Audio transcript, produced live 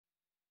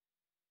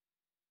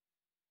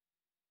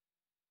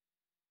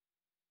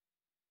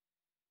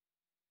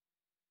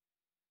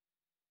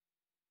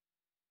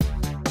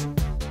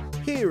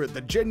Here at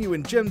the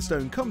Genuine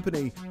Gemstone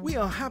Company, we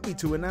are happy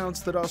to announce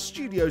that our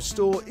studio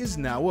store is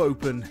now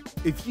open.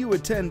 If you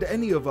attend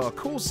any of our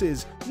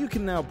courses, you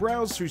can now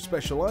browse through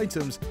special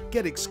items,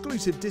 get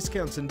exclusive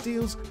discounts and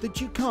deals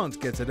that you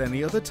can't get at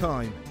any other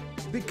time.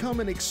 Become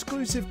an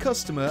exclusive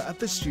customer at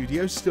the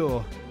studio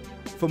store.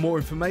 For more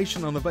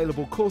information on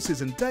available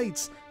courses and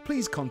dates,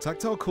 please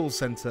contact our call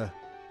centre.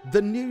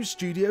 The new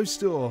studio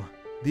store.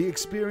 The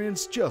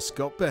experience just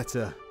got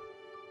better.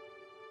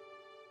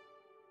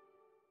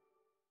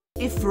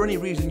 If for any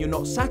reason you're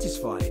not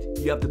satisfied,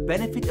 you have the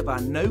benefit of our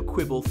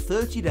no-quibble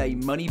 30-day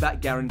money-back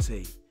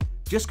guarantee.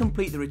 Just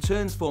complete the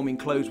returns form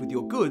enclosed with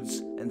your goods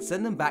and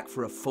send them back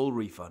for a full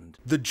refund.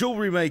 The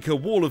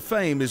JewelleryMaker Wall of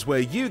Fame is where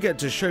you get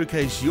to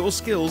showcase your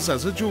skills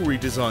as a jewellery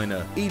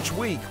designer. Each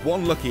week,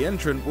 one lucky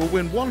entrant will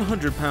win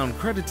 £100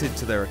 credited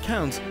to their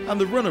account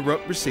and the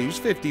runner-up receives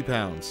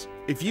 £50.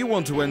 If you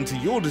want to enter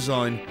your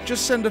design,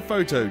 just send a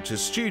photo to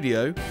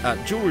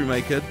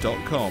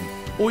studio@jewellerymaker.com,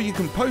 or you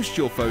can post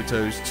your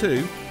photos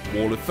to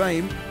Wall of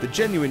Fame, The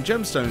Genuine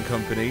Gemstone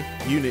Company,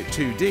 Unit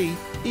 2D,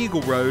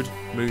 Eagle Road,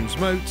 Moons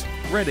Moat,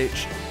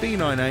 Redditch,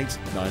 B98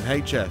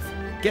 9HF.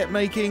 Get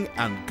making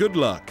and good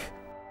luck!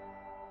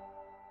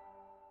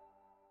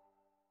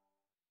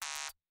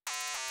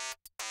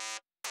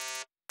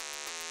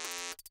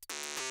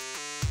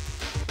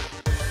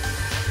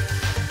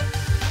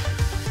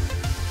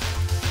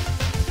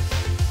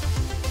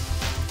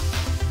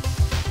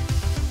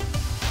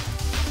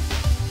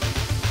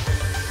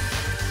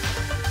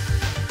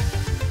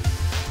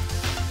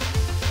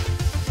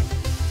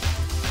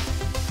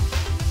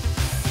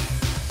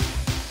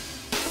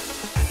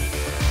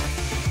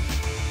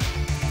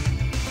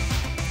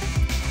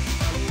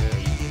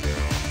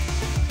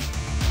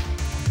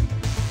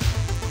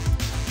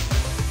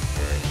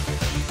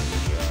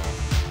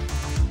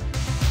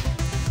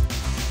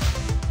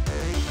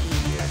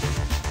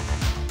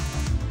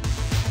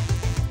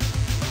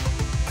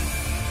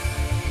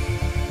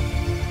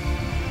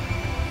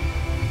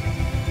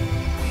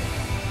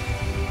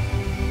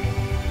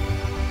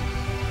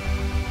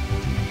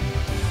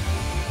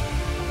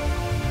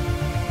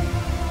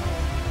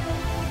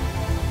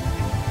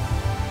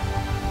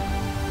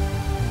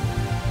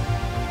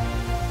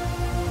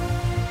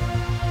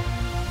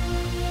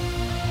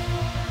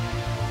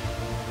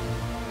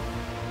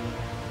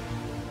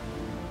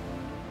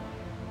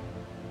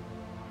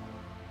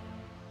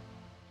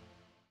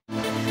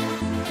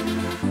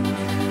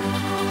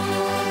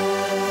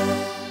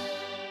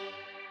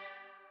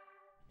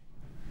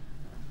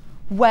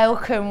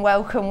 Welcome,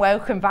 welcome,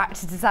 welcome back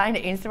to Designer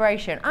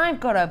Inspiration. I've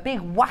got a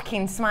big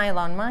whacking smile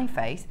on my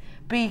face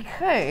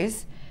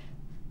because,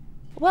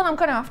 well, I'm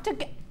going to have to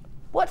get...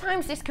 What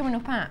time's this coming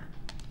up at?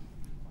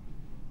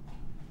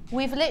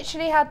 We've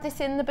literally had this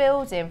in the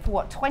building for,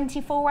 what,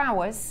 24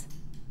 hours?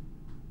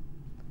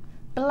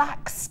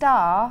 Black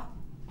Star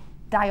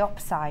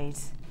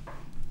Diopside.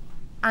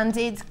 And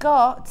it's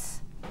got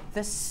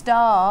the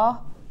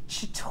star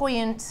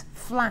chatoyant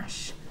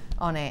flash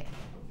on it.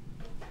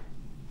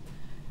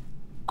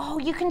 Oh,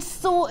 you can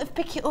sort of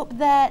pick it up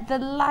there. The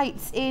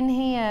lights in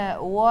here.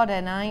 What a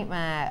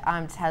nightmare.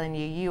 I'm telling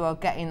you, you are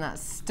getting that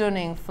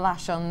stunning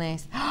flash on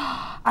this.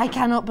 I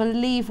cannot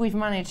believe we've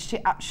managed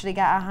to actually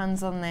get our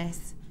hands on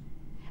this.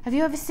 Have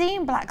you ever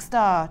seen Black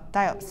Star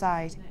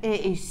Diopside?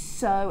 It is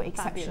so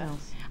exceptional.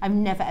 Fabulous. I've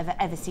never,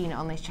 ever seen it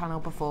on this channel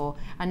before.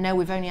 I know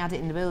we've only had it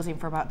in the building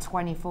for about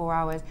 24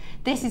 hours.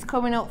 This is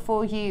coming up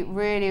for you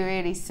really,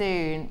 really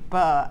soon,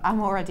 but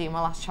I'm already in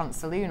my last chance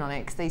saloon on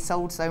it because they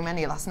sold so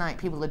many last night.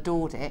 People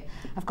adored it.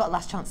 I've got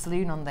last chance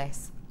saloon on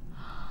this.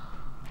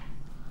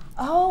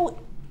 Oh,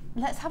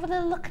 let's have a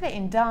little look at it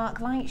in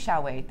dark light,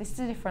 shall we? This is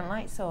a different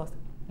light source.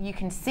 You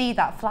can see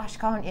that flash,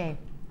 can't you?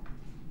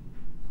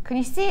 Can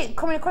you see it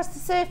coming across the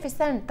surface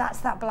then?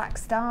 That's that black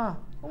star.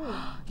 Ooh.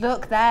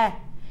 Look there.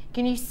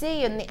 Can you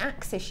see on the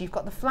axis you've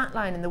got the flat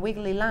line and the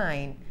wiggly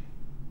line?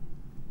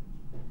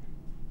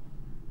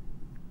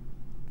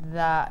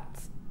 That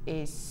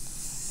is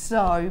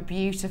so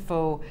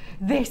beautiful.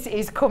 This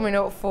is coming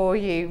up for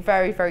you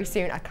very, very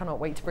soon. I cannot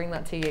wait to bring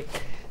that to you.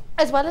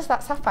 As well as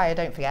that sapphire,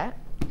 don't forget.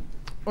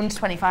 Under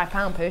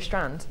 £25 per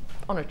strand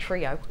on a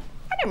trio.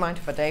 I don't mind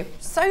if I do.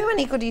 So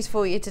many goodies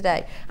for you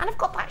today. And I've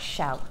got that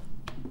shell.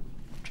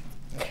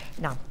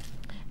 Now,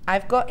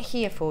 I've got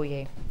here for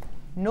you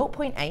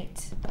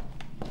 0.8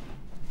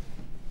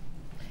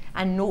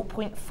 and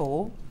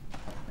 0.4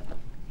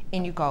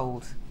 in your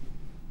gold.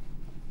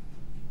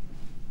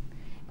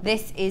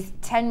 This is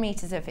 10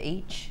 meters of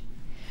each.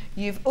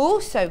 You've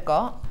also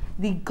got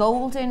the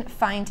Golden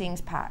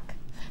Findings Pack.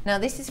 Now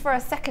this is for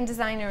our second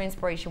designer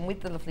inspiration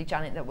with the lovely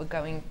Janet that we're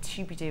going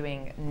to be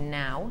doing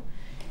now.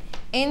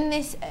 In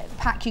this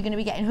pack you're going to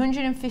be getting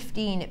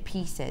 115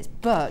 pieces,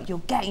 but you're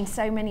getting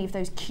so many of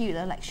those cute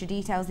little extra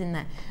details in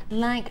there,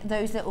 like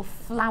those little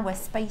flower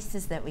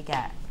spacers that we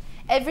get.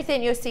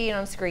 Everything you're seeing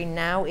on screen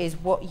now is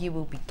what you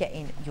will be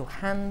getting your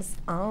hands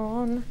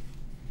on.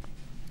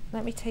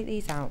 Let me take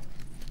these out.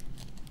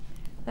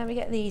 Let me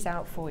get these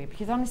out for you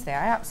because honestly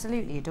I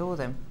absolutely adore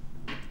them.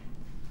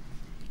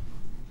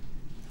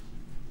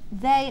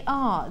 They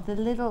are the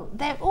little,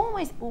 they're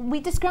almost, we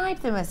describe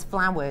them as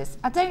flowers.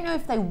 I don't know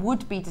if they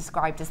would be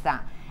described as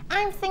that.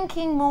 I'm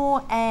thinking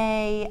more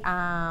a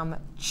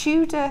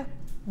Tudor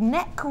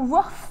neck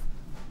ruff.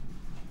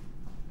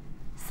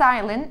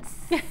 Silence.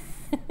 Do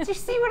you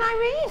see what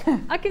I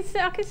mean? I can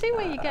see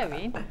where you're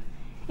going.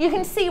 You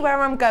can see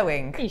where I'm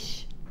going.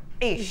 Ish.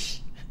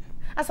 Ish.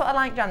 That's what I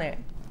like, Janet.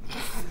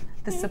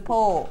 The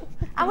support.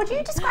 And would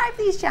you describe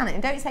these, Janet,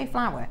 and don't say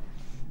flower?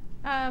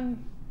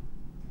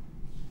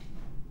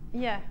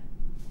 Yeah.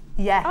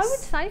 Yes. I would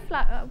say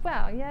flower.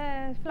 Well,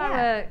 yeah,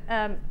 flower.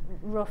 Yeah.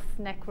 Rough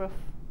neck ruff,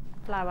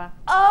 flower.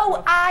 Oh,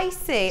 ruff. I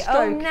see. Stroke.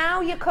 Oh,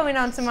 now you're coming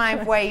onto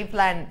my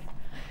wavelength.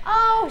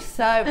 Oh,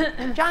 so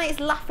Janet's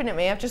laughing at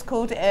me. I've just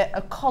called it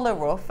a collar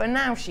ruff, and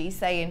now she's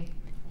saying,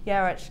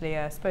 yeah, actually,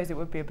 I suppose it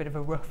would be a bit of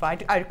a ruff.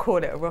 I'd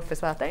call it a ruff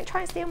as well. Don't try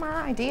and steal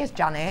my ideas,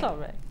 Janet.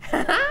 Sorry.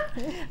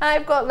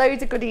 I've got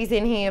loads of goodies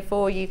in here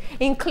for you,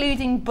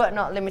 including but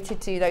not limited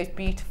to those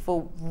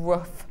beautiful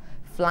ruff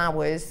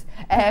flowers.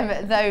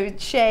 Though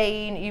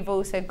chain, you've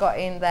also got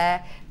in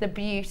there the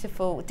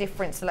beautiful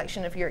different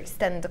selection of your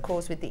extender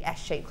cores with the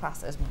S-shaped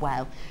clasp as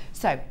well.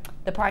 So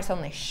the price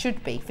on this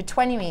should be for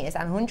 20 metres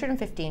and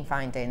 115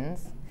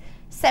 findings,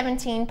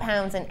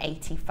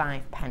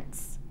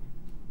 £17.85.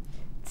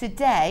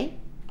 Today,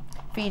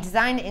 for your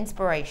designer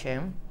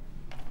inspiration,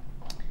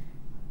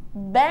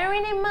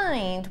 bearing in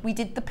mind we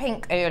did the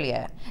pink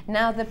earlier.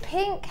 Now the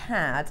pink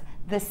had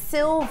the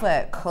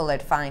silver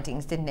coloured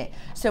findings, didn't it?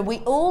 So we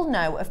all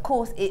know, of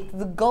course, it's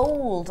the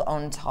gold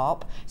on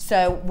top,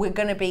 so we're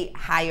going to be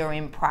higher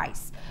in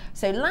price.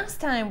 So last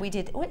time we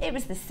did, it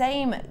was the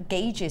same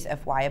gauges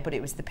of wire, but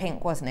it was the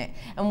pink, wasn't it?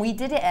 And we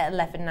did it at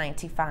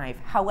 £11.95.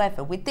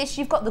 However, with this,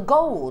 you've got the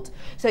gold.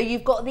 So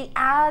you've got the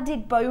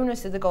added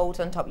bonus of the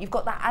gold on top. You've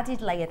got that added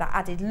layer, that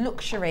added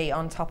luxury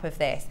on top of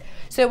this.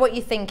 So what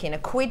you're thinking, a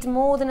quid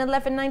more than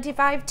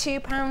 £11.95,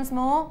 £2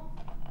 more?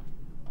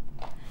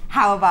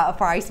 How about a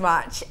price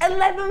match?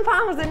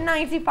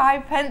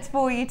 £11.95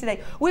 for you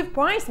today. With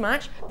price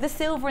match, the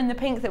silver and the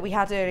pink that we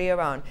had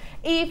earlier on.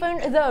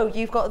 Even though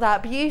you've got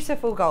that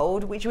beautiful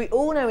gold, which we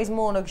all know is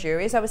more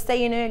luxurious. I was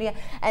saying earlier,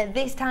 at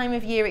this time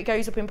of year, it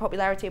goes up in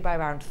popularity by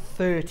around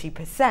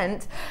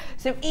 30%.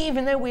 So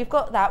even though we've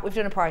got that, we've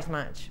done a price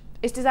match.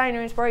 It's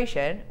designer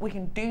inspiration. We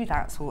can do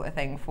that sort of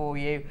thing for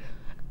you.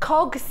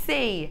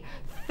 COGC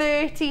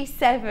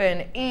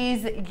 37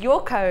 is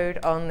your code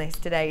on this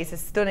today. It's a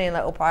stunning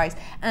little price,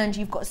 and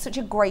you've got such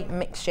a great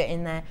mixture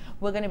in there.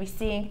 We're going to be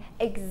seeing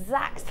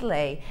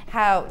exactly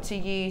how to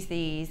use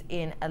these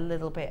in a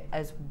little bit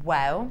as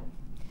well.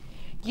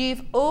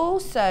 You've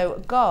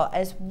also got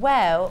as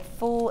well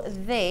for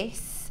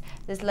this,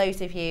 there's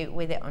loads of you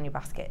with it on your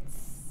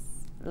baskets.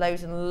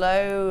 Loads and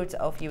loads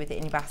of you with it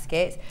in your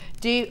baskets.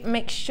 Do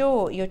make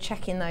sure you're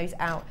checking those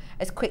out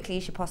as quickly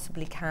as you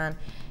possibly can.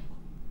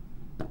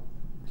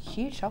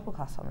 Huge treble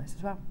clasp on this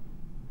as well.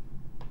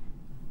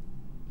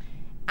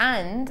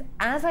 And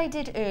as I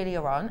did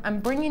earlier on,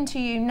 I'm bringing to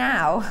you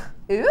now,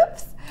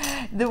 oops,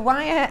 the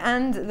wire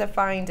and the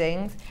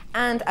findings,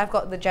 and I've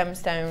got the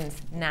gemstones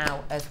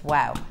now as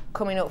well,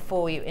 coming up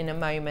for you in a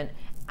moment.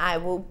 I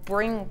will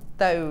bring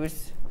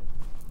those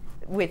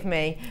with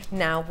me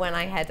now when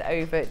I head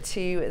over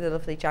to the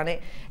lovely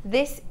Janet.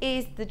 This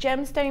is the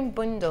gemstone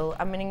bundle.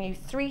 I'm bringing you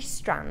 3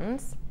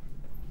 strands.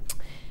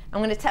 I'm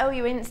going to tell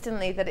you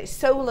instantly that it's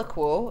solar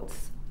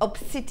quartz,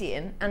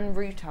 obsidian and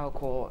rutile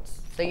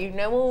quartz. So you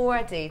know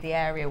already the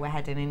area we're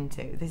heading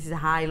into. This is a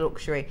high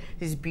luxury.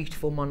 This is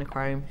beautiful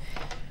monochrome.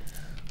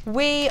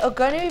 We are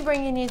going to be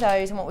bringing you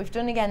those, and what we've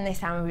done again this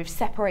time, we've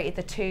separated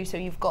the two, so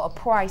you've got a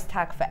price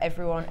tag for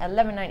everyone.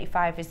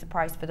 £11.95 is the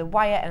price for the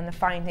wire and the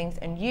findings,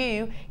 and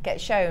you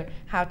get shown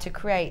how to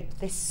create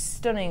this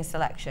stunning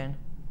selection.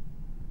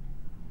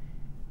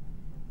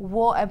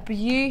 What a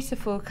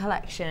beautiful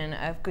collection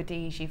of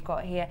goodies you've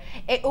got here.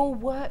 It all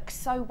works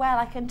so well.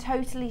 I can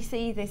totally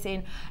see this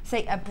in,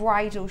 say, a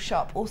bridal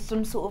shop or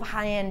some sort of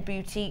high-end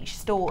boutique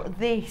store.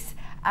 This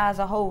as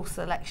a whole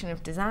selection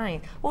of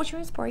design. What's your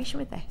inspiration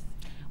with this?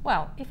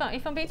 Well, if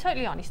I'm being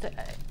totally honest,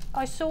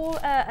 I saw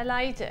a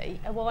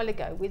lady a while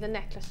ago with a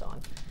necklace on,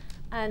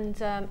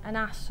 and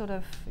asked sort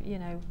of, you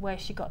know, where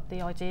she got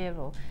the idea,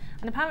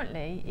 and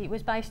apparently it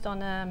was based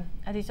on a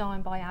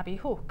design by Abby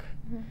Hook.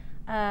 Mm-hmm.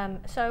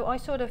 So I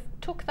sort of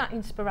took that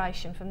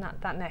inspiration from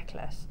that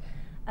necklace,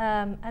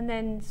 and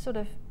then sort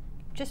of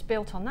just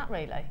built on that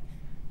really,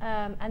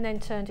 and then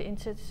turned it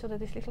into sort of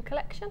this little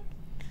collection.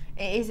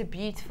 It is a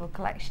beautiful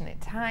collection.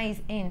 It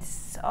ties in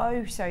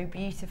so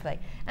beautifully,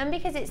 and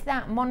because it's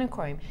that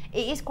monochrome,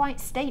 it is quite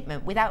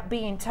statement without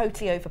being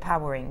totally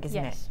overpowering, isn't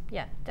it? Yes,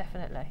 yeah,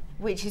 definitely.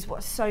 Which is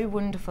what's so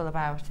wonderful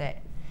about it.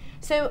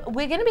 So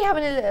we're going to be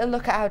having a little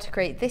look at how to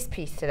create this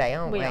piece today,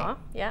 aren't we? We are,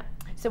 yeah.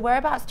 So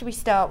whereabouts do we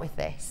start with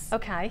this?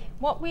 Okay,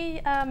 what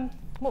we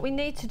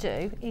need to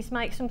do is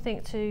make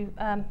something to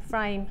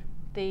frame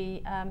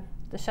the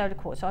solar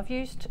quartz. So I've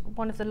used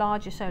one of the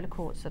larger solar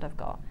quartz that I've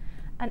got,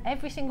 and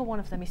every single one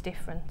of them is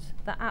different.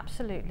 They're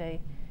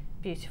absolutely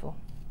beautiful,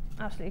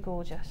 absolutely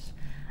gorgeous.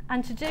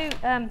 And to do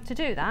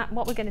that,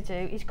 what we're going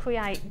to do is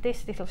create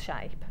this little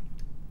shape.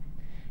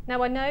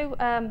 Now I know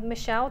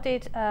Michelle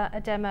did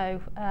a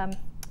demo,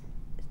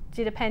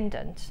 did a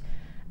pendant,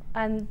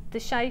 and the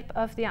shape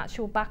of the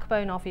actual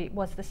backbone of it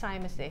was the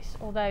same as this,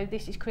 although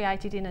this is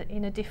created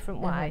in a different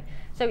way.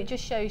 So it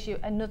just shows you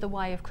another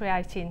way of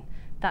creating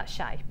that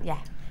shape. Yeah.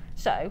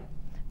 So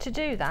to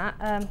do that,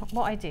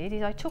 what I did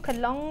is I took a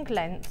long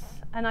length,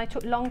 and I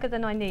took longer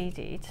than I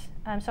needed,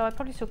 so I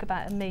probably took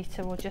about 1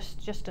 metre or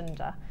just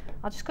under.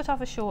 I'll just cut off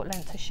a short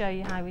length to show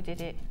you how we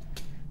did it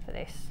for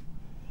this.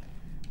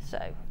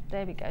 So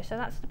there we go. So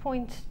that's the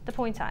point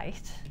 8,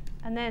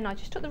 and then I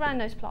just took the round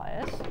nose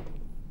pliers,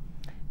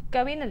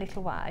 go in a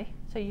little way,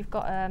 so you've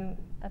got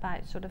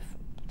about sort of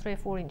 3 or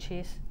 4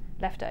 inches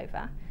left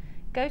over.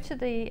 Go to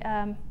the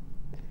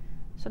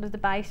sort of the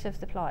base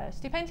of the pliers,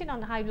 depending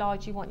on how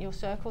large you want your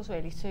circles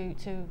really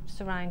to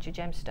surround your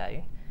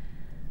gemstone,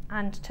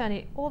 and turn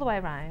it all the way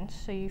around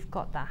so you've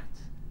got that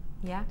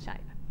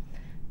shape.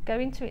 Go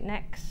into it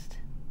next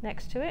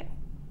to it,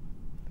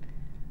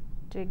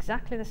 do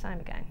exactly the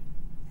same again.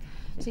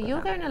 So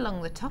you're going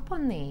along the top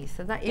on these,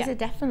 so that is a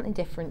definitely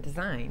different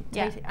design.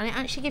 Yeah. And it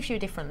actually gives you a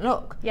different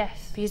look.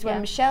 Yes. Because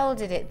when Michelle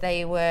did it,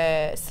 they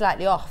were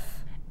slightly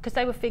off. Because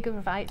they were figure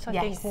of 8s, I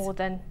think, more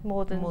than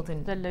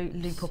the loops.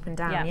 Loop up and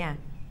down, yeah.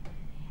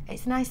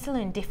 It's nice to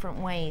learn different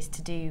ways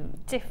to do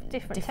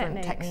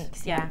different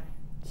techniques. Yeah.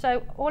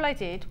 So all I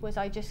did was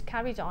I just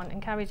carried on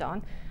and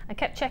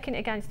kept checking it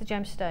against the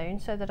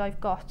gemstone so that I've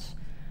got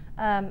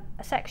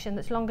a section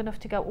that's long enough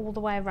to go all the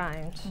way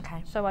around.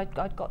 Okay. So I'd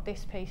got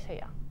this piece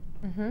here.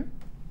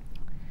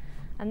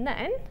 And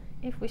then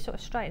if we sort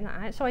of straighten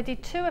that out, so I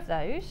did 2 of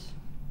those,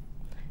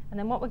 and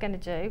then what we're going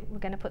to do, we're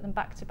going to put them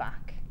back to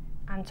back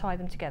and tie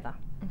them together.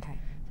 Okay.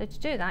 So to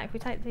do that, if we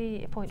take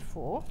the point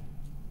 4,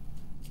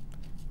 you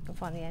can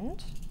find the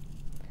end.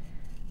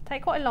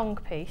 Take quite a long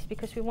piece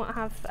because we want to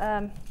have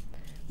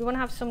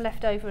some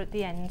left over at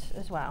the end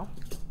as well.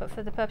 But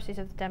for the purposes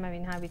of the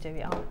demoing how we do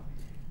it, I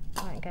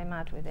won't go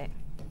mad with it.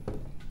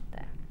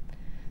 There.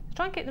 So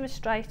try and keep them as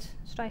straight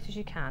as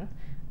you can.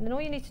 And then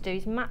all you need to do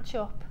is match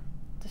up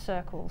the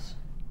circles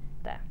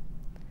there.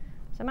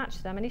 So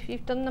match them, and if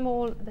you've done them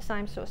all the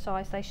same sort of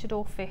size, they should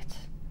all fit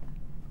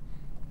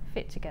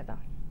together.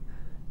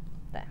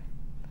 There.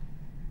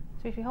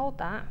 So if you hold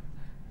that,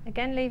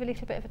 again leave a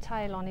little bit of a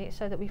tail on it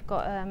so that we've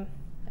got a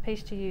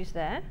piece to use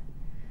there.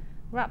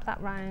 Wrap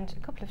that round a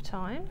couple of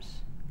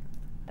times.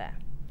 There.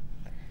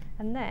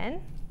 And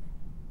then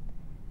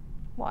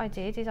what I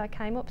did is I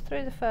came up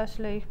through the first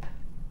loop.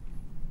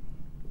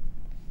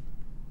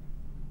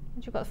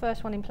 Once you've got the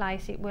first one in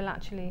place, it will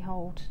actually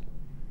hold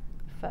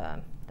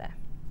firm there.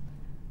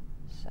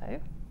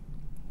 So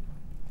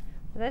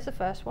there's the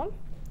first one.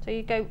 So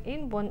you go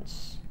in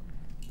once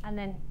and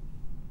then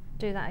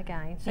do that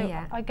again. So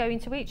I go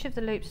into each of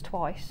the loops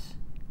twice.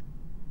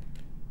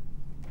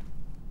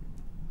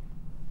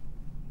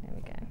 There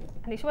we go.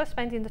 And it's worth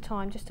spending the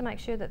time just to make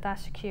sure that they're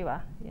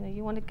secure. You know,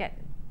 you want to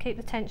keep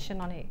the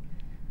tension on it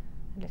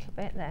a little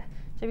bit there.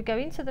 So we go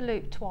into the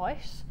loop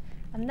twice,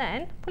 and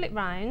then pull it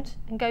round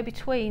and go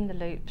between the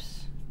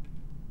loops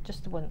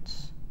just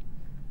once,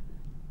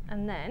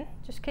 and then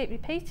just keep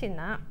repeating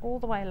that all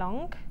the way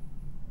along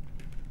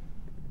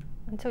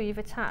until you've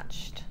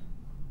attached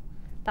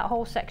that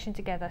whole section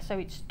together. So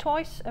it's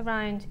twice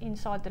around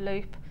inside the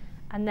loop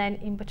and then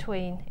in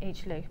between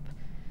each loop.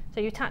 So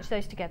you attach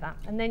those together,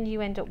 and then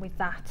you end up with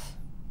that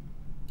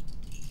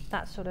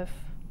sort of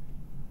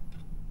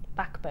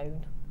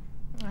backbone.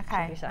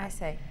 Okay, I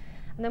see.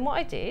 And then what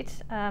I did,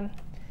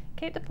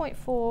 keep the point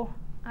 4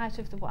 out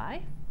of the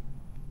way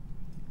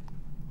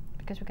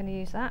because we're going to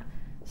use that.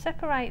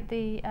 Separate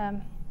the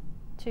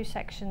 2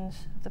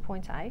 sections of the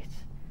point 8,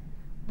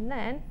 and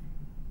then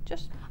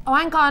just... Oh,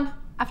 hang on,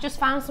 I've just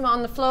found some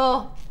on the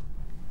floor.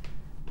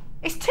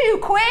 It's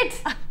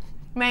 £2.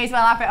 May as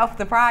well have it off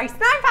the price.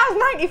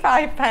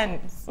 £9.95.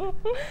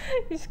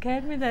 You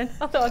scared me then.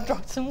 I thought I'd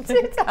dropped something.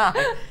 Did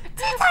I?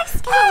 Did I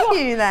scare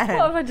you then?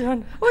 What have I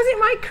done? Was it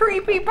my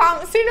creepy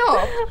bouncing up?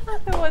 I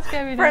thought what's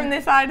going on? From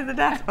the side of the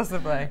desk,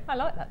 possibly. I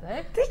like that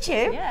though. Did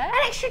you? Yeah. An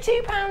extra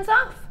 £2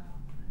 off.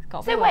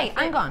 So wait,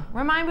 hang on.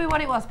 Remind me what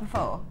it was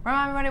before.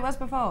 Remind me what it was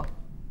before.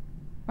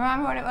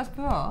 Remind me what it was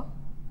before.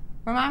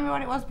 Remind me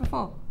what it was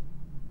before.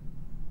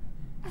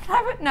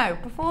 No,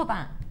 before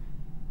that.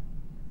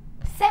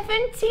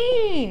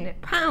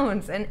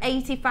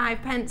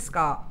 £17.85,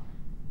 Scott.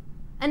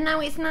 And now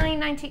it's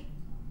 £9.90.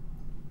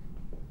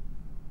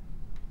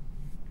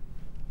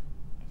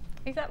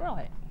 Is that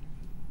right?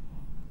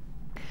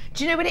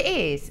 Do you know what it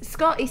is?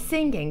 Scott is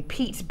singing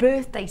Pete's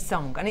birthday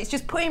song, and it's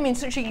just putting him in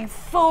such a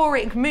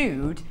euphoric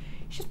mood.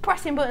 He's just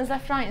pressing buttons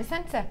left, right and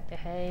centre.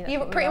 Hey,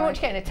 you're pretty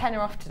much getting a tenner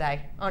off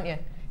today, aren't you?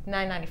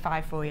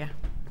 £9.95 for you.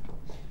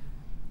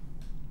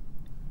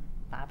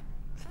 Fab.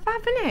 It's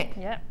fab, isn't it?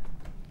 Yep.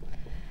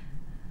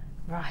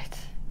 Right.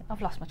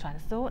 I've lost my train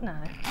of thought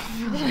now.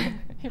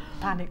 You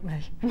panicked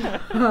me.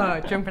 Oh,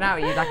 jumping out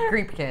at you like a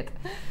creepy kid.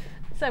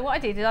 So what I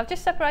did is I've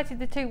just separated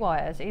the 2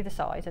 wires either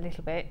side a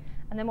little bit,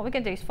 and then what we're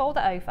going to do is fold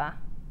it over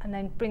and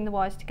then bring the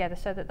wires together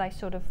so that they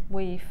sort of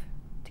weave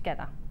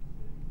together.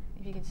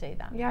 If you can see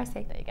that. Yeah, I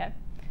see. There you go.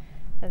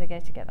 So they go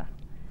together.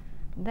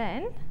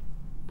 Then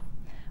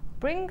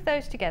bring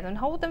those together and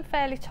hold them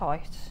fairly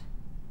tight.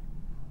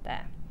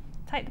 There.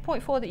 Take the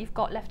 0.4 that you've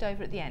got left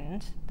over at the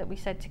end that we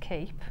said to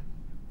keep,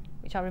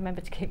 which I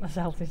remember to keep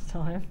myself this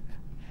time,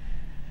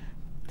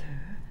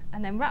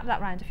 and then wrap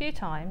that round a few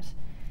times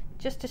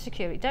just to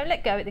secure it. Don't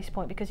let go at this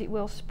point because it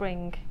will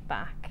spring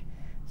back.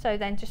 So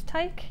then just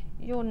take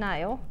your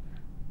nail,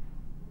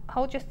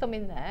 hold your thumb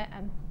in there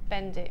and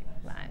bend it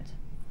round.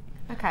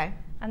 Okay.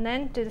 And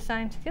then do the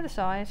same to the other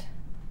side,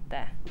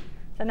 there.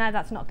 So now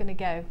that's not going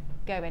to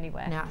go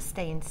anywhere. Now it's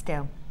staying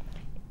still.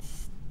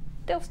 It's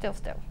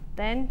still.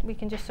 Then we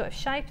can just sort of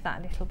shape that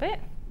a little bit.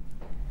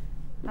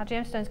 Our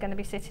gemstone's going to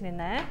be sitting in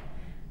there.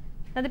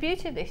 Now the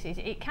beauty of this is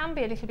it can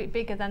be a little bit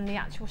bigger than the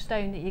actual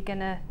stone that you're going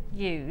to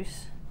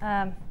use,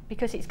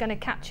 because it's going to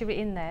capture it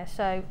in there.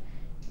 So,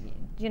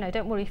 you know,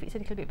 don't worry if it's a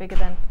little bit bigger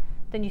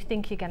than you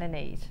think you're going to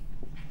need.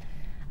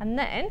 And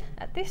then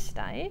at this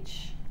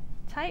stage,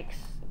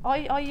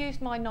 I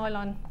use my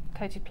nylon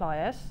coated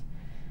pliers,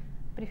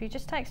 but if you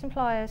just take some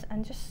pliers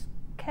and just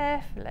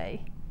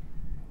carefully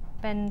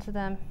bend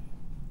them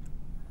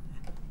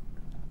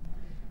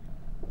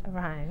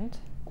around,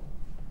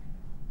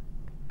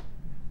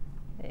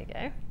 there you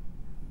go,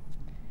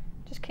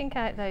 just kink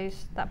out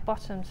that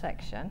bottom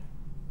section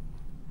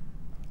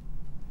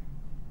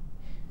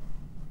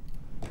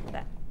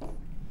there,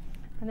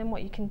 and then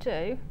what you can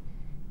do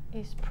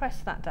is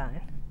press that down.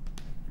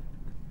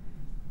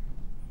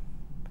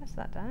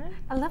 That down.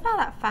 I love how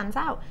that fans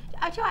out.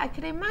 I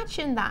could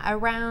imagine that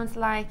around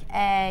like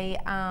a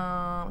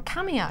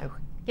cameo.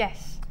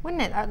 Yes.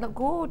 Wouldn't it? That'd look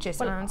gorgeous.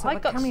 Well, around I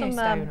got some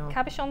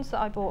cabochons that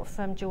I bought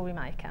from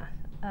JewelleryMaker,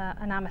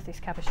 an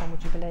amethyst cabochon,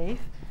 would you believe?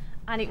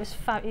 And it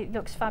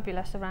looks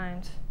fabulous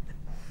around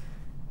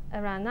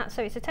that.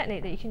 So it's a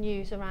technique that you can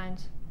use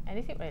around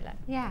anything really.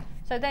 Yeah.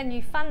 So then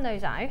you fan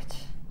those out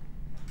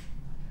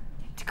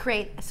to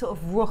create a sort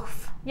of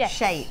rough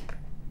shape.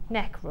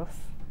 Neck rough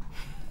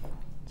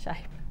shape.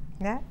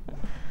 Yeah.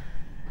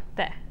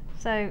 There.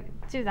 So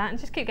do that and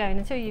just keep going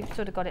until you've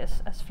sort of got it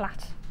as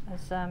flat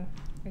as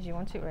you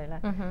want it really.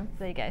 Mm-hmm.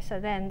 There you go. So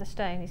then the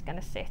stone is going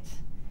to sit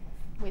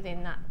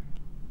within that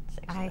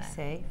section. I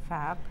see.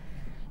 Fab.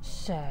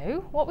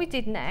 So what we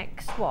did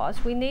next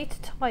was we need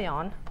to tie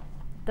on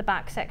the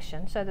back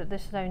section so that the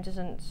stone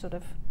doesn't sort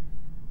of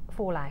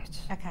fall out.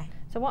 Okay.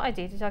 So what I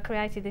did is I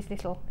created this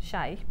little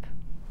shape.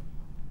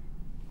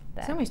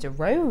 There. It's almost a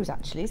rose,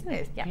 actually, isn't it?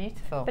 It's yeah.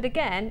 beautiful. But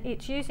again,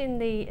 it's using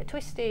the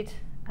twisted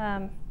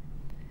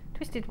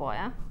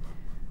wire,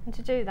 and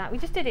to do that, we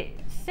just did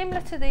it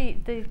similar to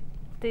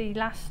the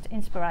last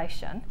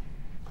inspiration.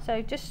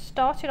 So just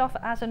start it off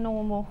as a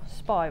normal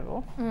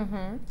spiral.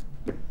 Mm-hmm.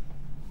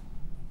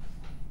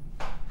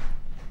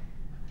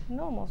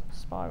 Normal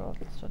spiral,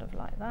 sort of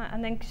like that,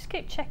 and then just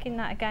keep checking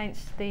that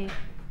against the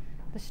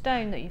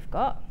stone that you've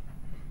got.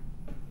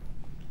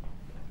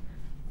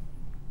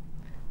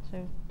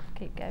 So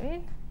keep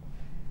going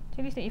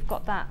till you think you've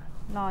got that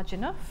large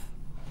enough.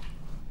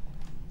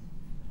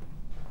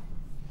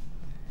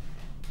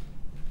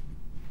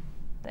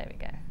 There we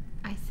go.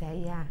 I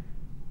see, yeah.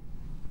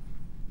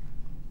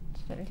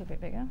 Just a little bit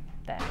bigger.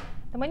 There.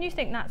 And when you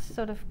think that's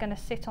sort of going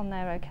to sit on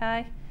there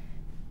okay,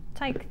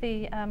 take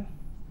the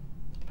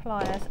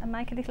pliers and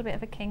make a little bit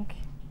of a kink,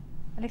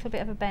 a little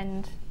bit of a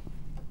bend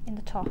in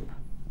the top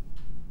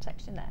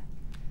section there.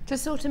 To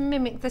sort of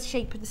mimic the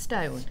shape of the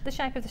stone? The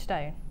shape of the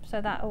stone. So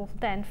that will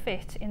then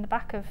fit in the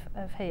back of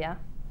here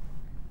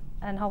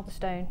and hold the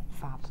stone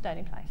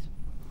in place.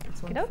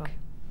 That's wonderful.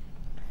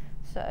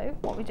 So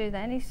what we do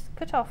then is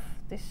cut off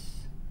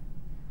this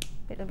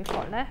bit that we've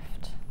got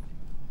left,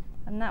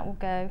 and that will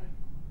go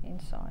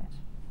inside.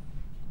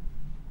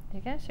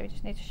 There you go. So we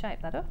just need to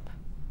shape that up.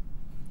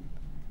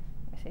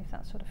 Let me see if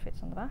that sort of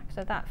fits on the back.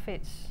 So that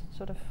fits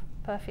sort of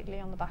perfectly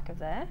on the back of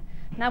there.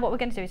 Now what we're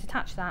going to do is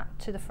attach that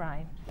to the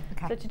frame.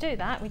 Okay. So to do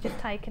that, we just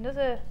take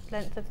another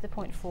length of the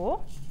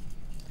 0.4.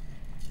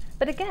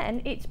 But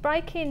again, it's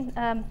breaking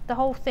the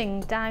whole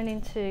thing down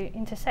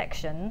into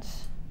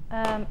sections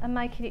and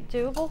making it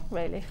doable,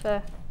 really,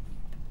 for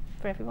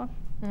everyone.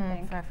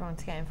 For everyone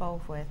to get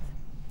involved with.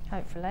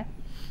 Hopefully.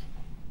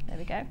 There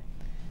we go.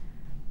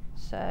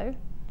 So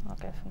I'll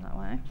go from that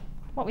way.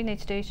 What we need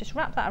to do is just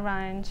wrap that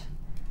around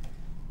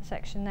the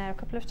section there a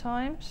couple of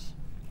times.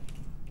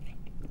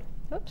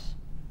 Oops.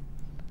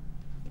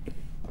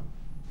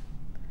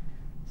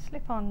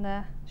 Slip on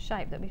the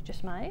shape that we've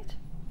just made.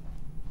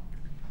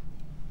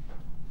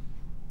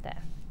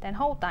 There. Then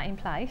hold that in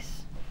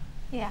place.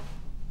 Yeah.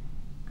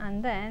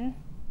 And then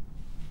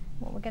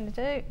what we're going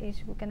to do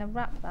is we're going to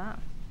wrap that,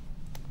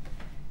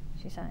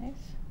 she says,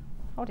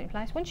 hold it in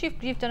place. Once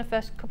you've done a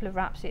first couple of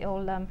wraps,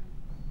 it'll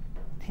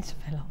needs to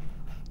fill off.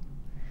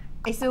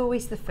 It's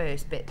always the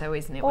first bit though,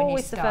 isn't it? Always when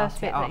you the start first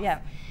it bit, off,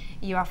 yeah.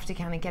 You have to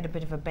kind of get a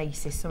bit of a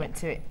basis, something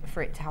to it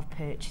for it to have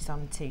purchase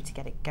on to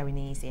get it going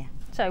easier.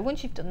 So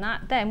once you've done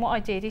that, then what I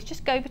did is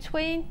just go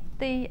between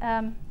the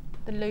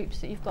the loops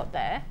that you've got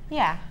there.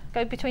 Yeah.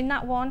 Go between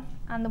that one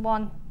and the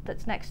one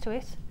that's next to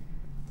it.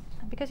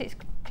 And because it's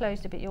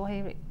closed a bit, you'll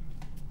hear it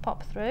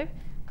pop through.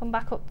 Come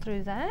back up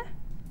through there,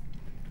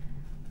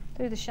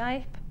 through the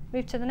shape,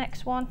 move to the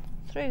next one,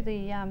 through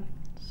the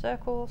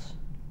circles,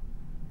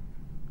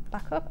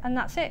 back up, and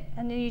that's it.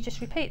 And then you just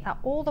repeat that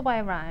all the way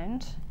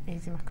around.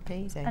 Easy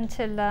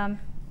macapeasy.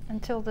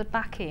 Until the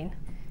backing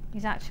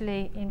is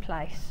actually in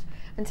place.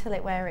 Until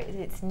where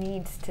it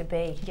needs to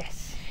be.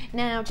 Yes.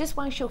 Now, just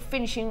whilst you're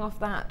finishing off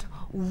that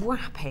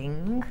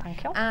wrapping,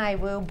 thank you, I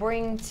will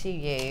bring to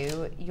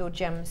you your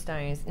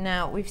gemstones.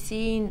 Now, we've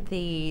seen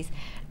these.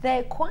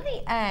 They're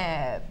quite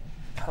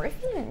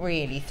prevalent,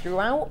 really,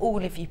 throughout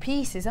all of your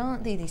pieces,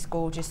 aren't they? These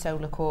gorgeous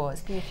solar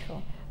quartz.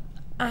 Beautiful.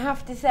 I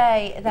have to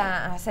say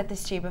that, I said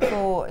this to you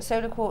before,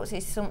 solar quartz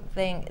is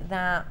something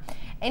that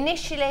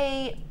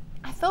initially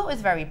I thought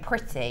was very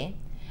pretty,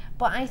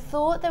 but I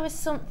thought there was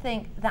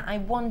something that I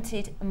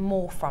wanted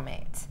more from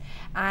it.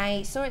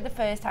 I saw it the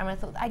first time, I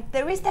thought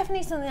there is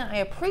definitely something that I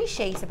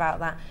appreciate about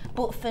that,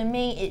 but for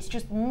me it's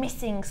just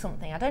missing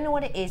something. I don't know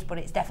what it is, but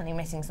it's definitely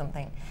missing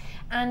something.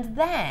 And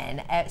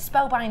then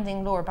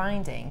Spellbinding Laura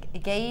Binding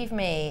gave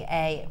me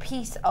a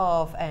piece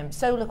of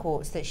solar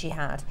quartz that she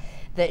had,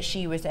 that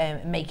she was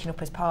making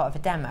up as part of a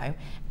demo,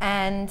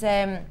 and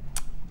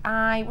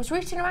I was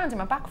rooting around in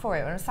my bag for it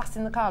when I was sat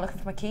in the car looking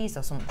for my keys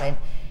or something,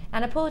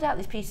 and I pulled out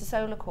this piece of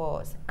solar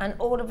quartz, and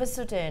all of a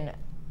sudden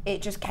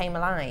it just came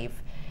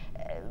alive.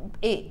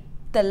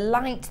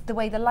 The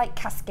way the light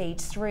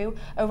cascades through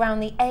around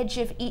the edge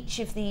of each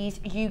of these,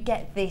 you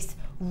get this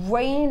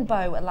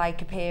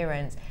rainbow-like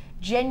appearance.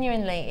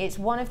 Genuinely, it's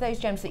one of those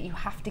gems that you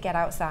have to get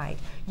outside.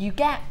 You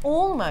get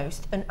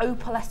almost an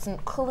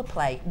opalescent colour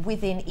play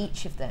within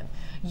each of them.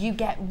 You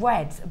get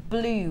reds,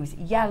 blues,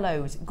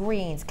 yellows,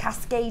 greens,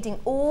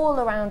 cascading all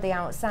around the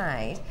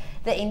outside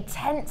that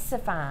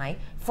intensify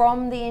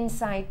from the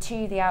inside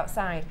to the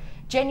outside.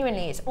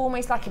 Genuinely, it's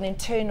almost like an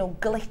internal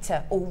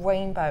glitter or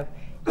rainbow.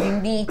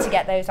 You need to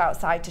get those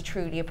outside to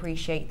truly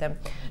appreciate them.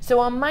 So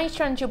on my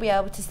strand, you'll be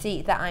able to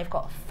see that I've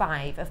got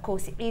 5. Of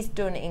course, it is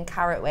done in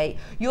carat weight.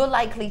 You're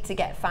likely to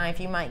get 5,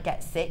 you might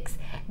get 6.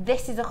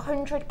 This is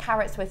 100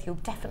 carats worth you'll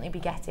definitely be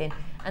getting,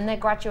 and they're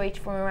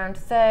graduated from around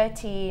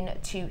 13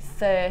 to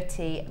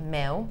 30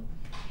 mil.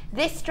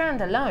 This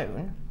strand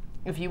alone,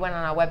 if you went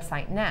on our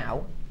website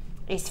now,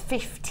 is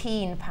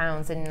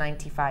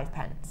 £15.95.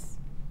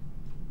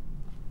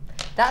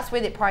 That's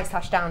with it price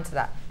slashed down to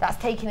that. That's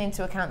taking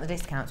into account the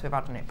discounts we've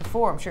had on it.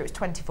 Before, I'm sure it was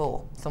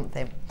 24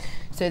 something.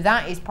 So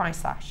that is price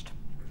slashed,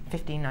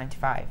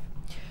 £15.95.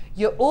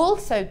 You're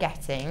also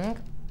getting,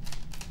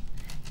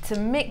 to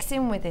mix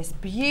in with this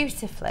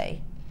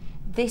beautifully,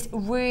 this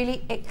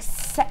really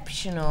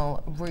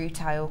exceptional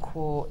rutile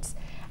quartz.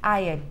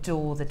 I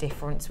adore the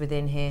difference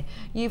within here.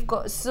 You've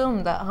got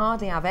some that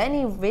hardly have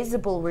any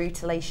visible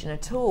rutilation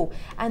at all,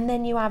 and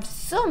then you have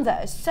some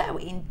that are so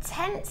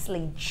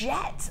intensely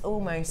jet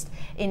almost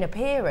in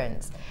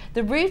appearance.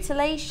 The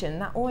rutilation,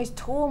 that always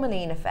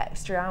tourmaline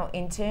effects throughout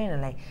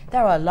internally.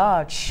 There are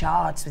large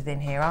shards within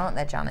here, aren't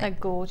there, Janet? They're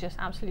gorgeous,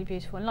 absolutely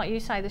beautiful. And like you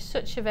say, there's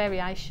such a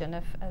variation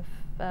of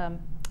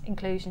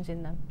inclusions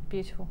in them.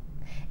 Beautiful.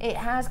 It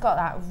has got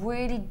that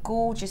really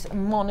gorgeous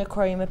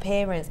monochrome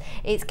appearance.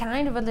 It's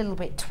kind of a little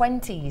bit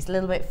 20s, a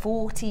little bit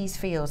 40s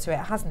feel to it,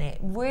 hasn't it?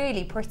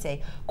 Really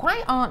pretty.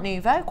 Quite Art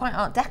Nouveau, quite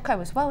Art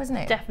Deco as well, isn't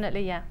it?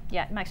 Definitely, yeah.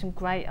 Yeah, it makes some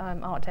great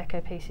Art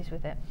Deco pieces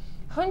with it.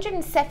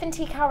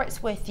 170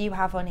 carats worth you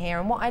have on here,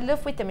 and what I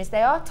love with them is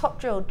they are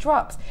top drilled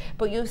drops,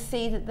 but you'll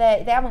see that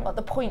they haven't got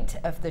the point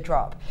of the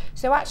drop.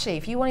 So actually,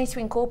 if you wanted to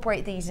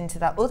incorporate these into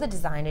that other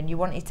design and you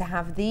wanted to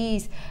have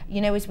these,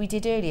 you know, as we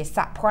did earlier,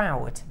 sat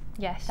proud,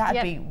 yes,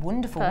 that'd be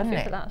wonderful, perfect,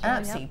 wouldn't it? for that as well,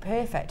 absolutely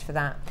perfect for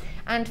that.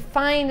 And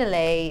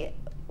finally,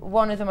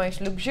 one of the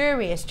most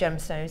luxurious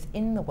gemstones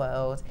in the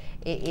world,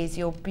 it is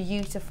your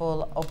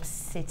beautiful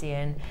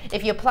obsidian.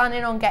 If you're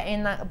planning on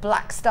getting that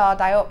black star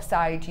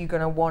dioxide, you're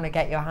going to want to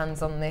get your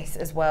hands on this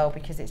as well,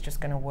 because it's just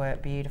going to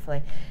work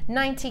beautifully.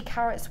 90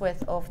 carats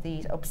worth of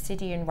these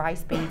obsidian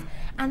rice beads,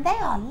 and they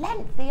are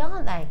lengthy,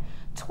 aren't they?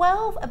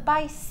 12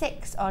 by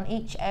 6 on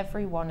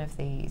every one of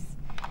these.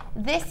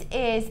 This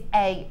is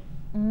a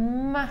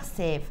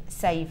massive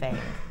saving.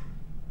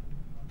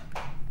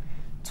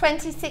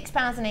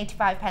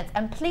 £26.85,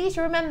 and please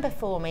remember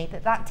for me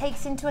that that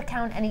takes into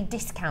account any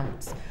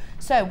discounts.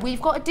 So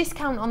we've got a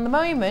discount on the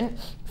moment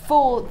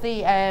for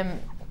the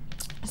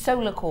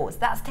solar quartz.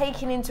 That's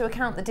taking into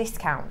account the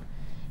discount.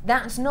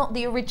 That's not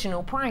the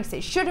original price.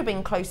 It should have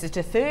been closer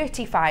to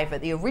 35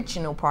 at the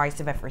original price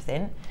of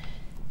everything.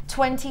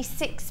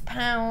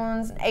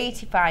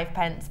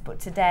 £26.85, but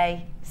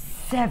today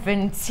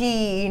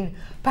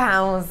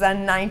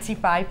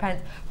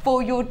 £17.95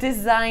 for your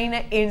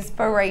designer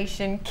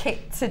inspiration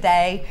kit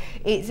today.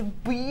 It's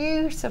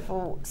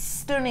beautiful,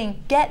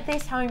 stunning. Get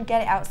this home,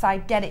 get it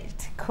outside, get it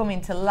to come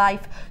into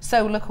life.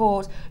 Solar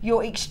quartz,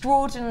 your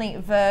extraordinarily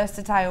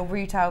versatile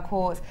rutile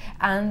quartz,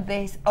 and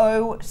this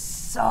oh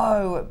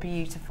so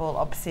beautiful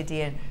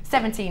obsidian.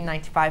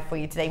 £17.95 for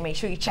you today. Make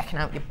sure you're checking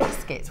out your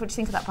baskets. What do you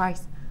think of that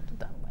price?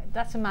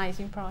 that's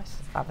amazing price.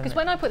 Because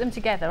when I put them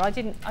together, I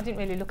didn't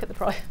really look at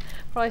the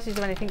prices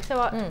or anything.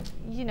 So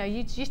you know,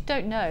 you just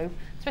don't know,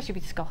 especially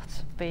with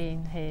Scott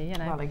being here. You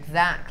know. Well,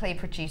 exactly,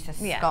 producer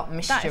Scott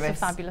Mischievous. That is a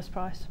fabulous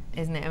price.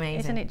 Isn't it amazing?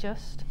 Isn't it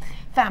just?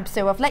 Fab.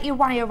 So I've let you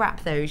wire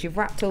wrap those. You've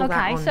wrapped all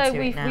that onto so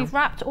it now. we've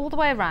wrapped all the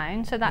way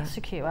around, so that's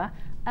secure.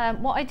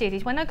 What I did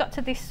is when I got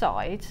to this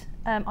side,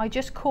 I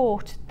just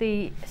caught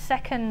the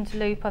second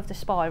loop of the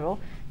spiral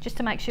just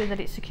to make sure that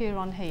it's secure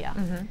on here.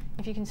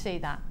 If you can see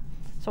that.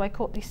 So I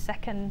caught this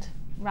second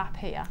wrap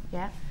here.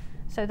 Yeah.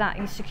 So that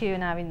is secure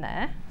now in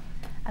there.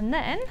 And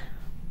then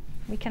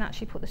we can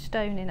actually put the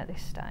stone in at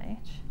this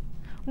stage.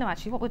 No,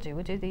 actually what we'll do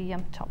the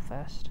top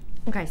first.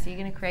 Okay, so you're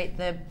going to create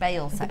the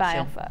bail section. The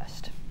bail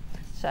first.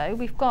 So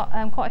we've got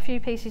quite a few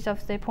pieces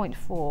of the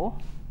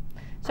 0.4.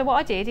 So what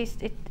I did is,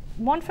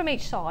 one from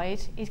each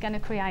side is going to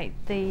create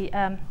the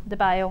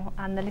bail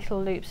and the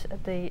little loops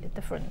at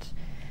the front.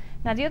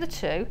 Now the other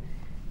two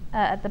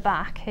at the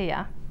back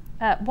here,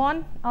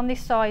 one on this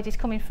side is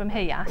coming from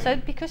here. So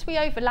because we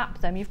overlap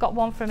them, you've got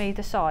one from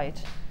either side.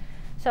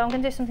 So I'm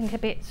going to do something a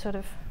bit sort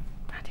of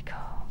radical.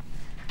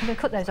 I'm going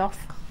to cut those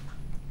off.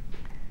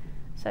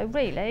 So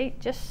really,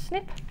 just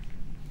snip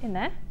in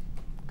there,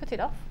 cut it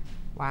off.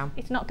 Wow.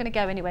 It's not going to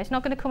go anywhere. It's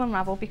not going to come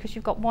unravel because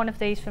you've got one of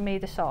these from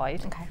either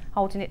side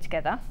holding it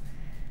together.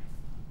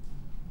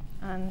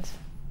 And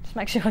just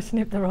make sure I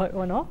snip the right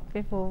one off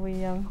before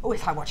we... Oh,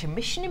 it's like watching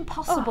Mission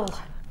Impossible.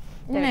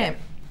 There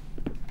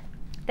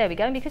we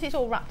go. And because it's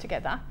all wrapped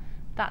together,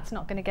 that's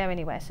not going to go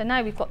anywhere. So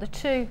now we've got the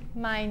two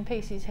main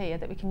pieces here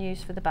that we can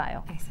use for the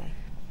bail. I see.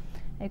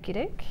 Okie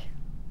doke.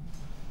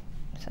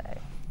 So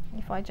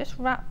if I just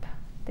wrap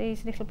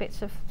these little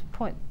bits of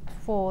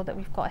 0.4 that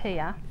we've got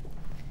here,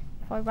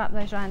 if I wrap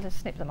those around and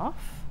snip them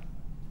off,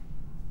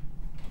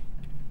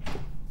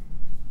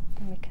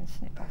 and we can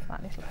snip off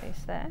that little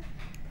piece there.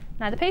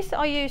 Now the piece that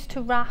I used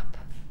to wrap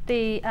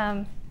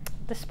the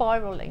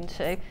spiral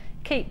into,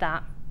 keep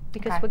that,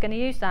 because we're going to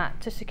use that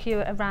to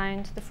secure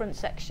around the front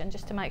section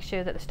just to make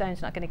sure that the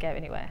stone's not going to go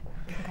anywhere.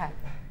 Okay.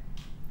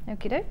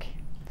 Okie doke.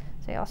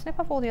 So I'll snip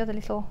off all the other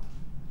little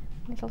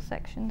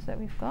sections that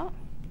we've got.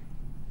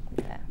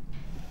 There.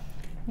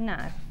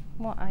 Now,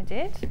 what I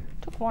did,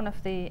 took one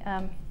of the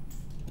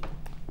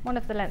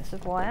lengths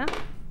of wire.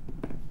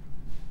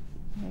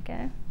 There we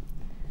go.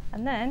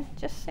 And then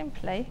just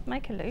simply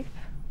make a loop.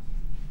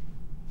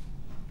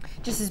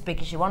 Just as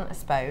big as you want, I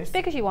suppose. As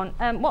big as you want.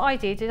 What I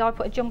did is I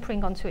put a jump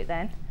ring onto it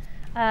then.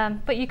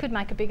 But you could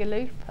make a bigger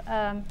loop.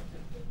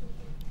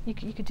 You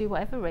could do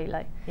whatever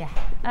really. Yeah.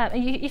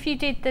 If you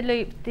did the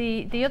loop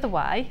the other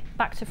way,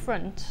 back to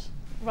front,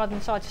 rather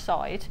than side to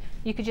side,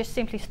 you could just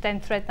simply then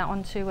thread that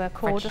onto a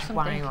cord or something.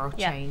 Wire or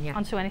chain, yeah.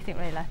 Onto anything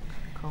really.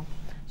 Cool.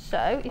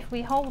 So if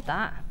we hold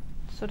that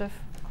sort of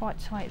quite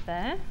tight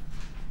there,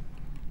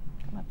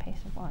 get my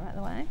piece of wire out of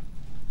the way,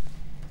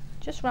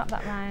 just wrap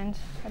that round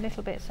a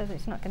little bit so that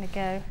it's not going to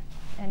go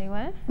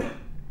anywhere. There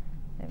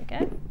we go.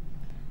 And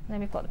then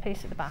we've got the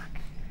piece at the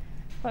back.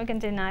 What we're going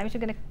to do now is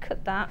we're going to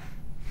cut that,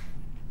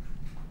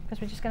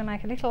 because we're just going to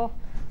make a little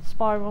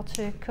spiral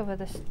to cover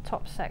this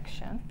top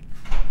section.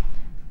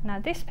 Now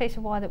this piece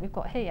of wire that we've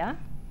got here,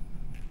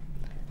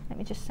 let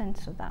me just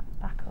centre that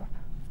back up.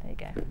 There you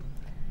go.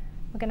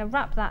 We're going to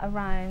wrap that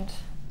around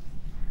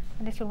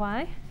a little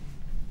way.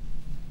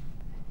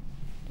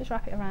 Just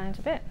wrap it around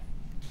a bit.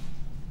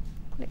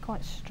 Put it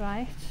quite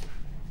straight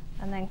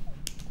and then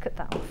cut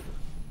that off.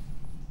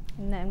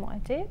 And then what I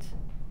did,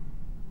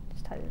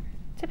 just take the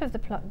tip of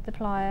the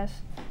pliers,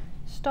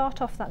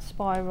 start off that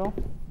spiral,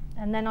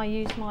 and then I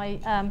use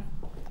my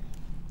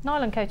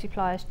nylon coated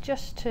pliers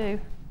just to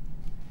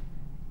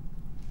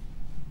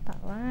that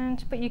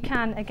round. But you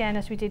can, again,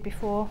 as we did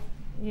before,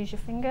 use your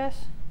fingers.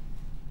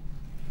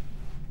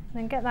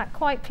 And then get that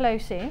quite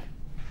close in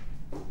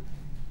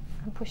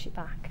and push it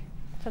back.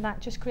 So that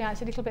just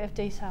creates a little bit of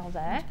detail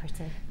there. That's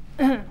pretty.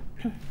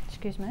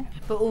 Excuse me.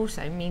 But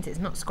also means it's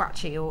not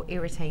scratchy or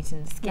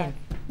irritating the skin.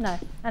 No.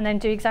 And then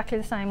do exactly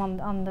the same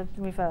on the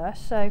reverse.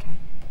 So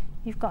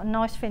you've got a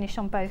nice finish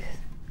on both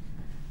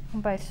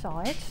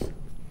sides.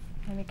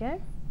 There we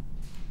go.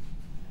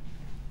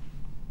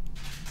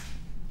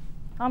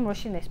 I'm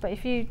rushing this, but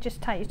if you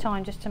just take your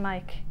time just to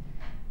make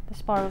the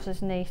spirals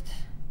as neat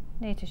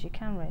as you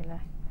can, really.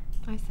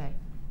 I see.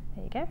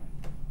 There you go.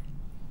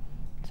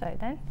 So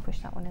then push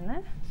that one in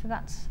there. So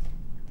that's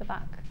the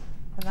back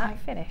of that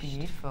finished.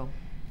 Beautiful.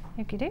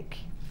 Okie doke.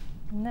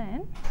 And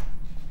then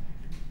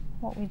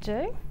what we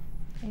do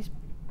is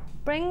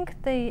bring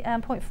the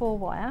 0.4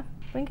 wire,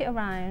 bring it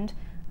around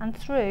and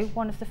through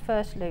one of the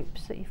first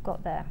loops that you've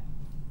got there.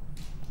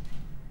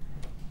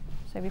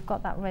 So we've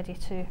got that ready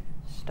to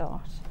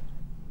start.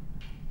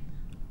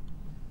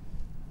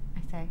 I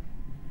see.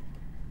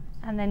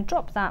 And then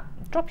drop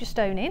your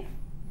stone in.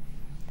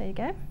 There you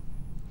go.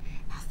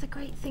 That's the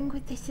great thing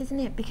with this, isn't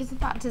it? Because of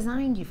that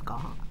design you've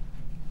got,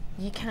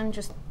 you can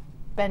just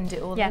bend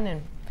it all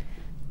in.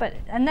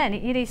 And then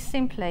it is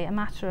simply a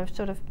matter of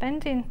sort of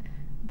bending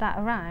that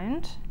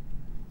around.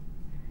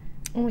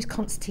 Almost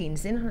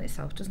concertines in on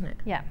itself, doesn't it?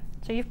 Yeah.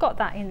 So you've got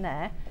that in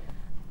there.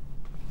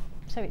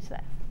 so it's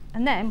there.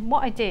 And then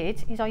what I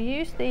did is I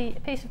used the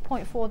piece of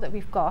 0.4 that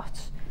we've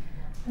got,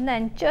 and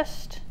then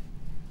just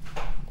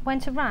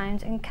went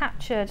around and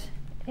captured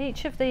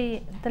each of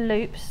the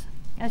loops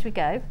as we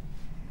go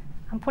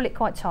and pull it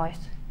quite tight.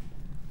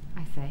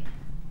 I see.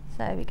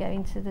 So we go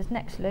into the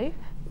next loop.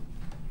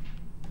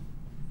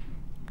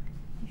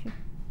 If you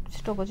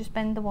struggle, just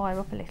bend the wire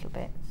up a little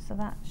bit, so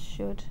that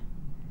should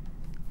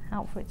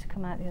help for it to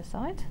come out the other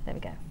side. There we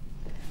go.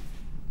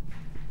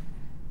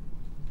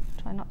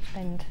 Try not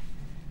to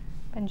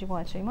bend your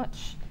wire too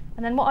much.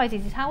 And then what I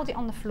did is hold it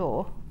on the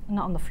floor,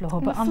 not on the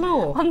floor, but on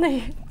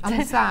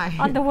the side,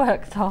 on the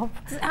worktop.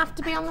 Does it have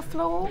to be on the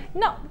floor?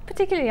 Not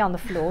particularly on the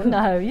floor.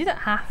 No, you don't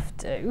have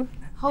to.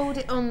 Hold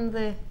it on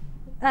the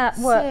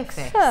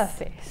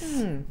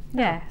surface.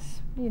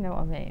 Yes, you know what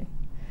I mean.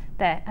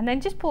 There, and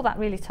then just pull that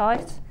really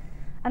tight.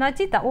 And I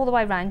did that all the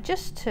way around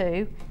just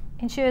to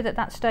ensure that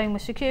that stone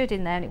was secured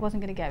in there and it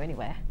wasn't going to go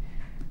anywhere.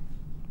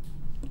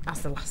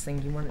 That's the last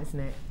thing you want, isn't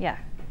it? Yeah.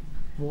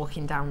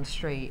 Walking down the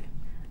street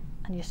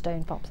and your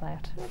stone pops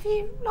out. Have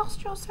you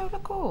lost your solar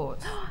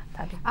quartz?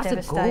 That'd be That's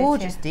devastating. a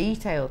gorgeous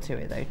detail to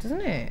it though,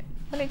 doesn't it?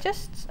 Well, it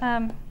just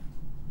adds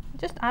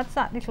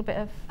that little bit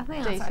of I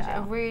think detail. that's actually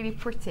a really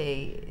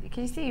pretty,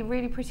 can you see, a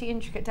really pretty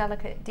intricate,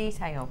 delicate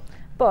detail.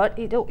 But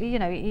it, you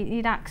know,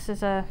 it acts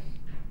as a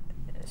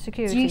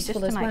security, it's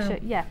useful just to as make well. sure.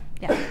 Yeah,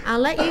 yeah. I'll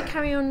let you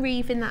carry on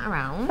reeving that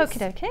around. Okie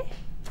dokie.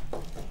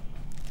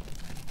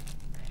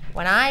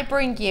 When I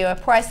bring you a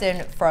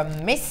present from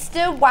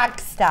Mr.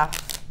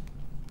 Wagstaff.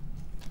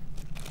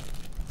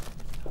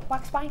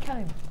 Wax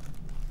Wycombe.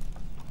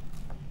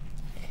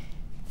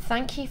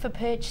 Thank you for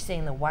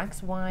purchasing the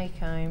Wax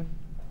Wycombe.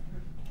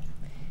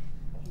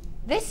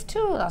 This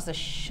tool has a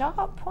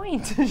sharp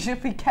point and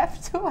should be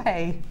kept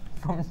away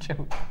from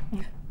children.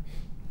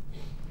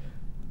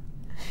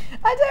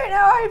 I don't know,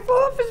 I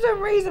thought for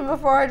some reason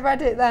before I'd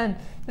read it then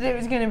that it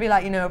was going to be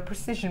like, you know, a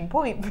precision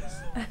point.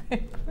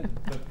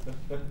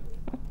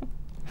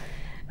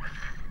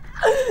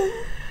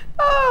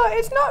 Oh,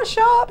 it's not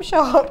sharp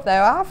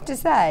though, I have to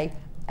say.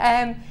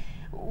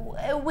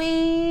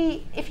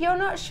 If you're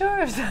not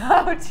sure of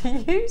how to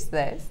use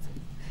this,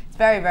 it's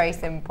very, very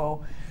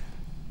simple.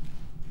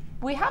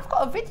 We have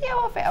got a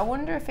video of it. I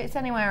wonder if it's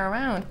anywhere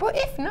around, but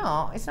if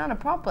not, it's not a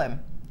problem.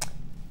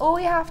 All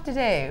you have to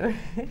do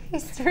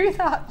is through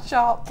that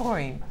sharp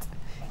point,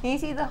 you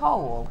see the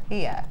hole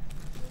here?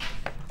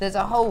 There's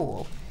a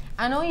hole.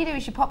 And all you do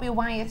is you pop your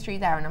wire through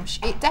there, and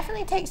it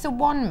definitely takes a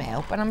 1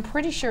 mil, but I'm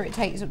pretty sure it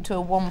takes up to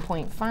a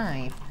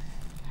 1.5.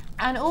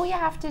 And all you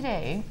have to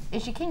do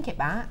is you kink it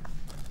back.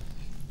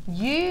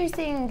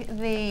 Using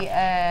the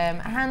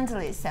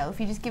handle itself,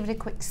 you just give it a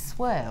quick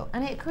swirl,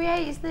 and it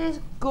creates this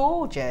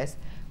gorgeous,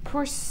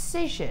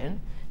 precision,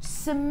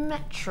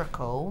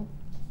 symmetrical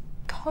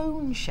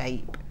cone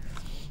shape,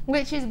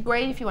 which is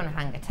great if you want to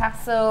hang a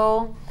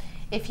tassel.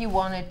 If you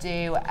want to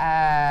do,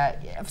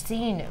 I've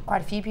seen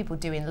quite a few people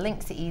doing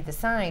links at either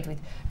side with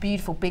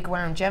beautiful big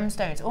round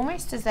gemstones,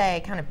 almost as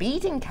a kind of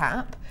beading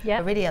cap,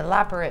 a really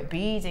elaborate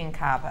beading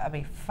cap that'd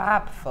be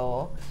fab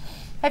for.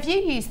 Have you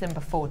used them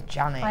before,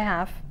 Janet? I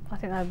have. I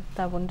think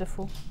they're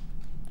wonderful.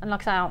 And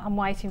like I say, I'm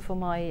waiting for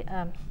my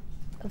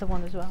other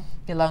one as well.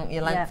 Your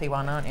lengthy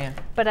one, aren't you?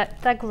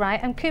 But they're great.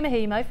 And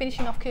Kumihimo,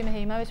 finishing off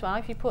Kumihimo as well.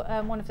 If you put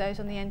one of those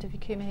on the end of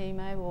your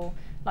Kumihimo, or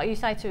like you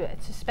say,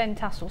 to spend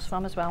tassels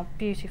from as well.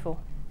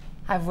 Beautiful.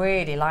 I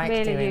really like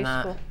doing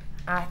useful. that.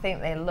 I think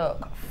they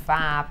look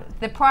fab.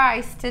 The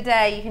price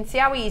today, you can see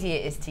how easy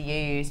it is to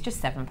use, just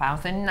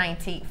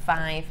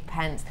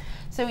 £7.95.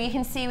 So you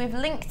can see we've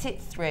linked it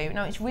through.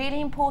 Now it's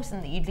really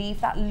important that you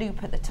leave that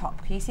loop at the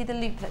top. Can you see the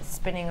loop that's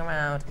spinning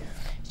around?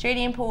 It's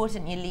really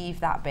important you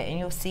leave that bit, and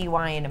you'll see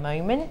why in a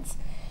moment.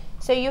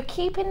 So you're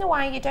keeping the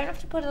wire, you don't have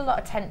to put a lot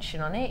of tension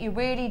on it, you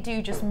really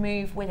do just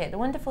move with it. The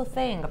wonderful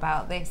thing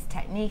about this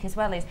technique as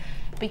well is,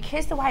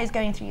 because the wire is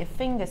going through your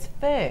fingers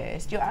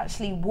first, you're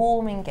actually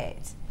warming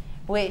it,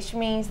 which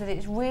means that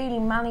it's really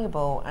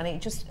malleable and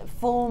it just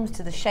forms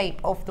to the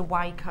shape of the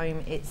Wycombe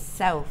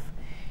itself.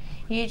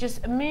 You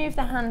just move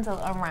the handle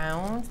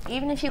around.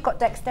 Even if you've got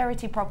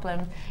dexterity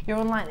problems, you're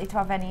unlikely to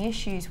have any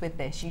issues with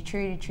this. You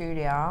truly,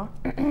 truly are.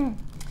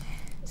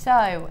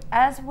 So,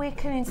 as we're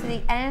coming to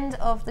the end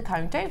of the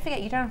cone, don't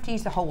forget you don't have to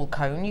use the whole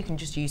cone, you can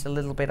just use a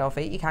little bit of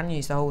it. You can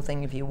use the whole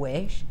thing if you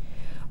wish.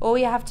 All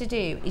you have to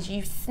do is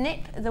you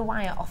snip the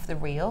wire off the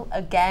reel.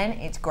 Again,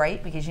 it's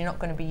great because you're not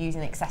going to be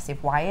using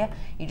excessive wire,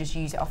 you just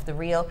use it off the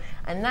reel.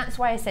 And that's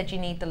why I said you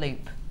need the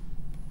loop.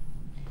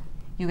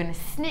 You're going to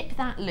snip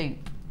that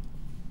loop.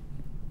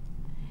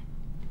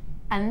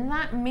 And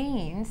that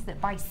means that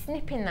by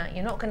snipping that,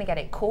 you're not going to get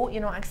it caught,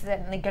 you're not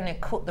accidentally going to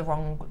cut the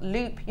wrong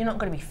loop, you're not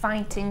going to be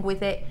fighting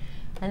with it,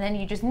 and then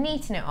you just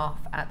neaten it off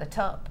at the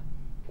top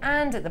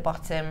and at the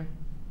bottom,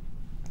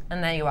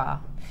 And there you are.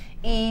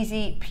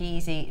 Easy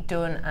peasy,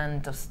 done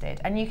and dusted.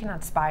 And you can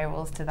add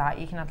spirals to that,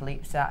 you can add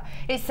loops to that.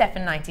 It's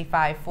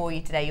 $7.95 for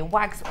you today, your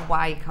Wags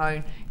Y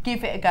cone.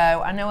 Give it a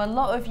go. I know a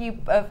lot of you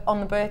on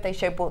the birthday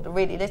show bought the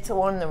really little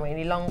one, the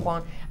really long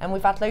one, and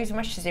we've had loads of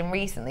messages in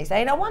recently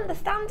saying, I want the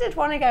standard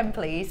one again,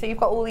 please. So you've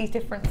got all these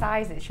different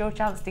sizes. It's your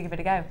chance to give it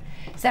a go.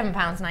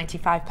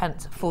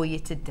 £7.95 for you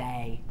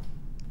today.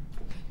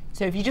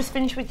 So have you just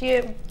finished with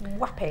your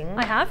wrapping?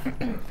 I have.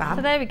 Fab.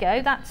 So there we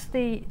go. That's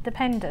the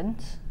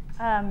pendant,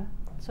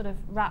 sort of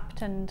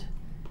wrapped and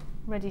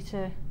ready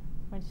to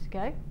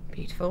go.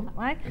 Beautiful. That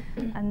way.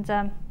 And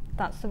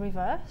that's the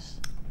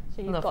reverse.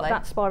 So you've Lovely. got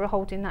that spiral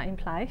holding that in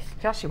place. You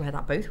could actually wear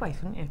that both ways,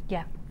 couldn't you?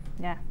 Yeah,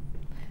 yeah.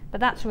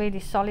 But that's really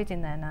solid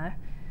in there now.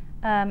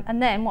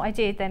 And then what I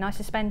did then, I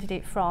suspended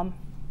it from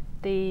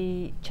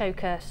the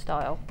choker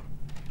style,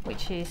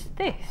 which is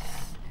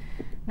this.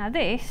 Now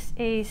this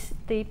is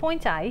the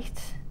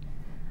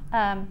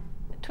 0.8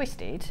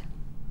 twisted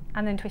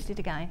and then twisted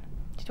again.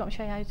 Do you want me to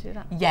show you how to do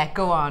that? Yeah,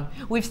 go on.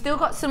 We've still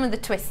got some of the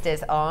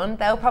twisters on.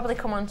 They'll probably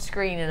come on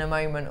screen in a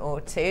moment or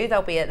two.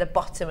 They'll be at the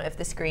bottom of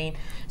the screen.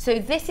 So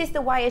this is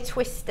the wire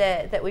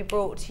twister that we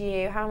brought to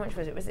you. How much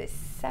was it? Was it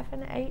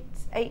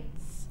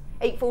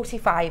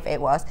 8.45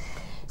 it was.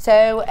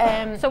 So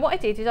so what I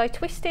did is I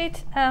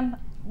twisted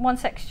one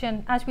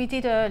section as we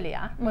did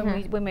earlier when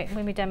we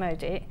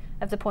demoed it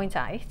of the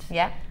 0.8.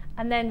 Yeah.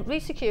 And then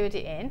re-secured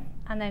it in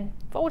and then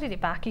folded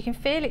it back. You can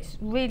feel it's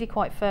really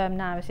quite firm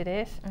now as it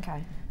is.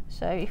 Okay.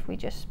 So if we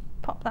just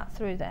pop that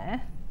through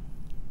there.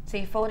 So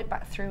you fold it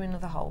back through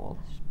another hole.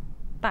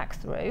 Back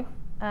through.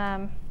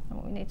 And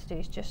what we need to do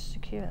is just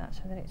secure that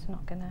so that it's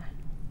not going to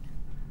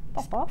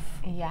pop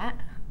off. Yeah.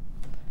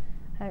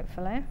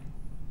 Hopefully.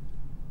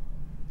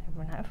 I've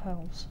run out of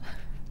holes.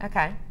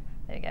 Okay.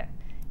 There you go.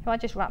 If I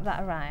just wrap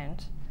that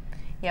around.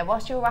 Yeah,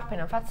 whilst you're wrapping,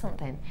 I've had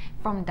something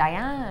from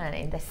Diane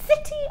in the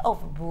city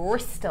of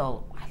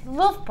Bristol. I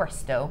love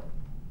Bristol.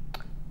 I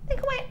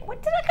think did I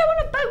go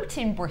on a boat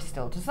in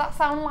Bristol? Does that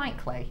sound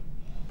likely?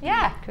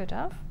 Yeah. Could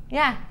have.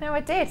 Yeah, no,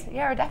 I did.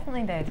 Yeah, I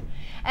definitely did.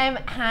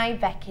 Hi,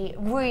 Becky.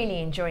 Really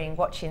enjoying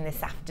watching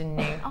this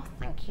afternoon. Oh,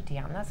 thank you,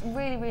 Diane. That's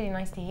really, really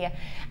nice to hear.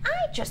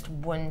 I just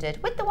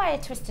wondered, with the wire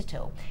twister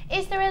tool,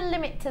 is there a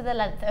limit to the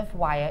length of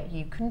wire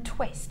you can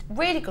twist?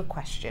 Really good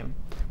question.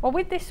 Well,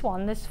 with this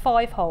one, there's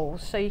 5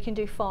 holes, so you can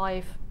do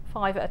five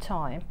at a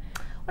time.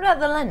 What about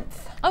the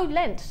length? Oh,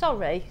 length.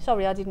 Sorry,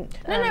 I didn't.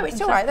 No,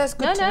 it's all right. That's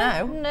good to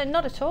know. No,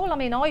 not at all. I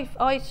mean, I've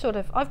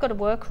got a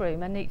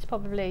workroom, and it's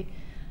probably,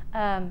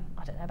 I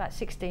don't know, about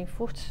 16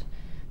 foot.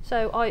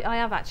 So I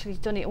have actually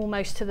done it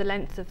almost to the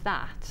length of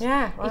that.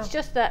 Yeah. Wow. It's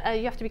just that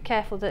you have to be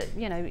careful that,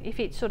 you know, if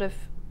it sort of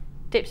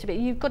dips a bit,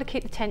 you've got to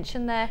keep the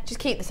tension there.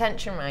 Just keep the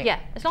tension right. Yeah.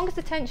 As long as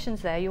the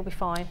tension's there, you'll be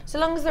fine. So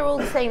long as they're all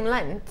the same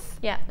length.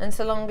 Yeah. And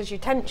so long as your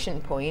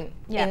tension point,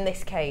 Yeah. in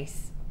this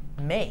case,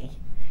 me,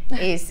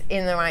 is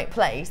in the right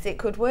place, it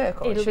could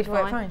work. Or It'll it should be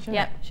work fine. fine, shouldn't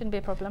Yeah, it? shouldn't be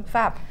a problem.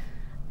 Fab.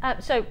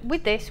 So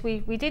with this, we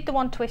did the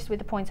one twist with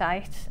the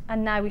 0.8,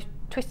 and now we've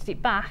twisted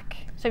it back.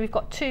 So we've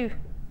got 2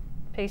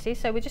 pieces.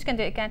 So we're just going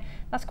to do it again.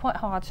 That's quite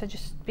hard, so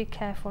just be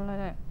careful.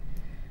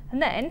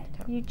 And then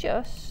you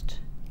just.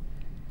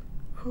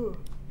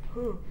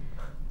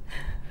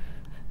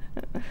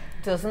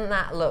 Doesn't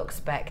that look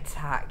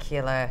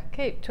spectacular?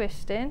 Keep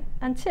twisting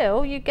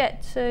until you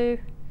get to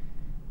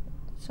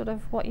sort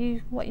of what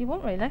you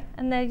want really,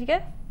 and there you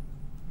go,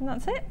 and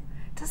that's it.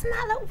 Doesn't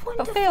that look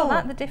wonderful? But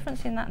feel the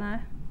difference in that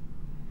now.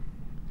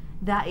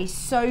 That is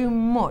so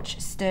much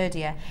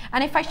sturdier.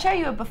 And if I show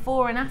you a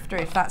before and after,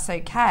 if that's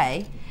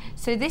okay.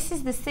 So this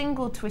is the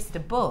single twist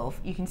above.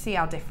 You can see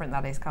how different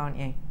that is, can't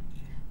you?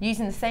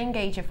 Using the same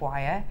gauge of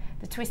wire,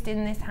 the twist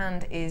in this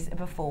hand is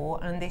before,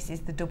 and this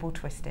is the double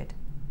twisted.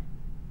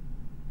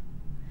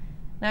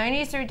 Not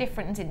only is there a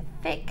difference in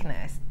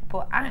thickness,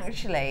 but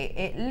actually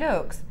it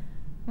looks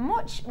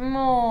much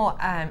more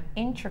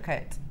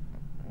intricate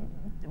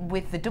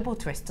with the double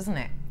twist, doesn't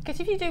it? Because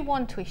if you do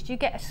one twist, you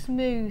get a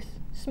smooth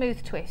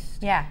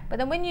twist. Yeah. But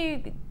then when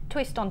you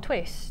twist on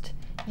twist,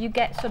 you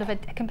get sort of a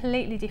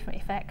completely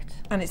different effect.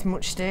 And it's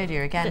much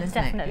sturdier again, isn't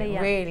Definitely, it? It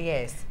yeah. really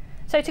is.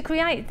 So to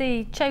create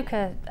the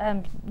choker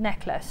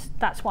necklace,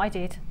 that's what I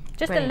did.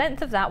 Just Brilliant. the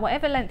length of that,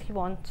 whatever length you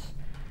want.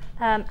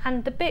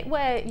 And the bit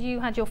where you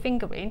had your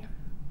finger in,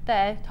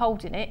 there,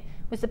 holding it,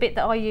 was the bit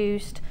that I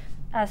used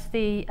as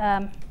the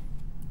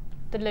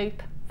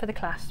loop for the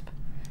clasp.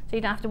 So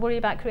you don't have to worry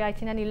about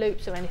creating any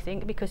loops or anything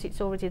because it's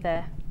already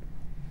there.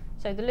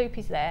 So the loop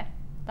is there,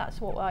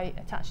 that's what I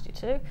attached it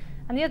to.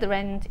 And the other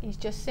end is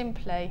just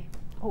simply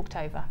hooked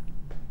over.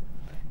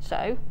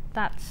 So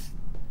that's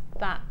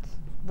that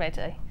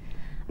ready.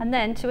 And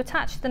then to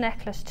attach the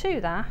necklace to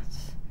that,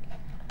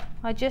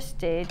 I just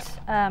did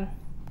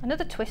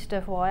another twist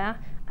of wire,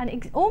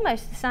 and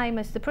almost the same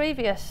as the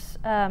previous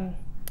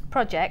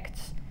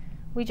project.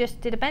 We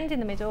just did a bend in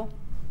the middle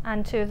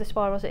and 2 of the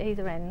spirals at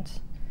either end,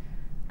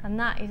 and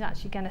that is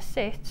actually going to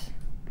sit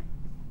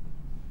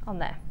on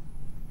there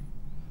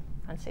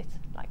and sit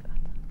like that.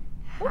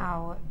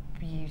 How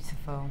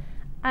beautiful.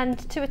 And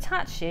to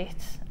attach it,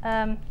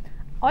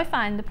 I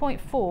found the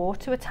 0.4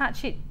 to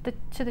attach it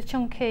to the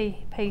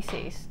chunky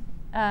pieces.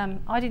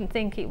 I didn't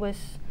think it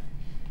was,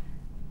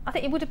 I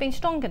think it would have been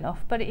strong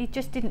enough, but it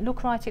just didn't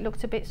look right. It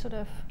looked a bit sort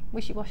of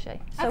wishy-washy.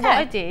 So what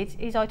I did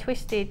is I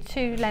twisted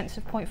 2 lengths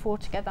of 0.4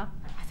 together.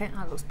 I think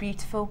that looks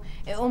beautiful.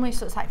 It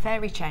almost looks like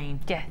fairy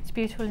chain. Yeah, it's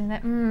beautiful, isn't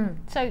it?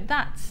 So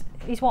that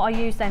is what I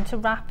use then to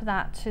wrap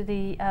that to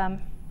the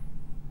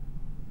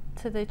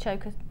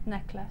choker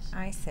necklace.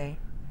 I see.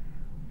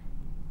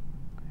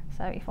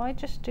 So if I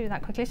just do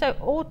that quickly,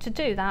 so to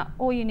do that,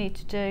 all you need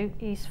to do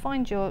is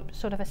find your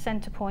sort of a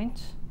centre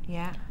point.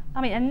 Yeah.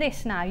 I mean, and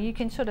this now, you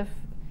can sort of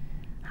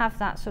have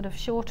that sort of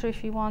shorter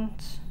if you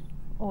want,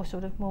 or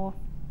sort of more,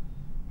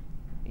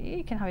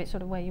 you can have it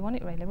sort of where you want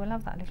it really. We'll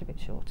have that a little bit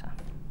shorter,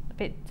 a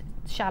bit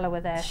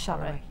shallower there.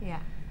 Shallower, yeah.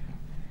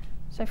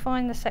 So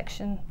find the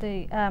section,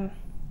 the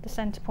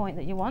centre point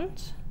that you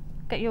want,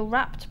 get your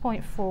wrapped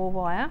 0.4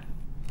 wire,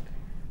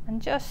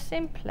 and just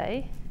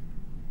simply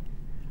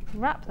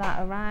wrap that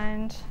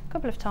around a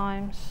couple of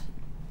times,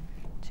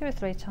 2 or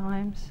 3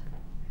 times,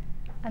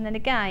 and then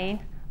again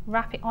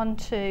wrap it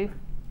onto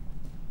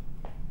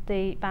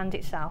the band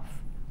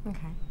itself.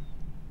 Okay.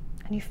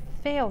 And you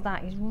feel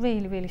that is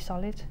really, really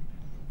solid.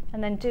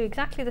 And then do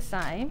exactly the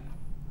same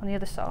on the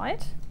other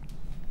side.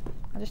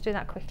 I'll just do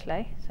that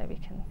quickly so we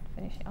can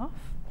finish it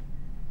off.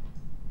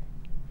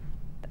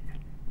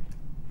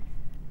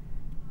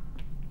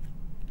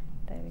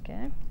 There we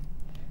go.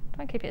 Try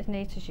and keep it as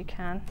neat as you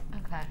can.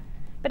 Okay.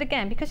 But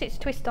again, because it's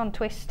twist on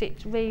twist,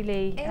 it's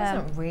really... It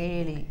doesn't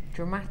really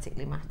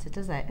dramatically matter,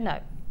 does it? No,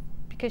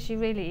 because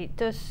it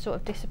does sort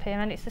of disappear,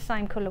 and it's the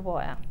same colour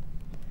wire.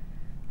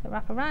 So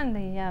wrap around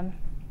the...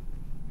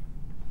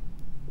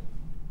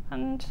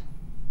 and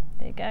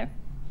there you go. And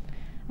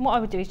what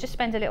I would do is just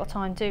spend a little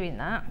time doing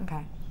that.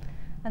 Okay.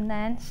 And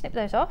then snip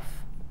those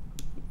off.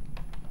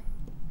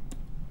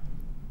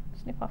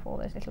 Snip off all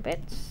those little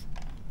bits.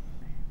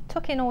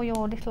 Tuck in all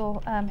your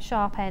little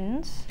sharp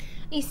ends.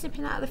 Are you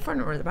snipping that at the front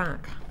or at the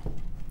back?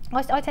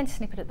 I tend to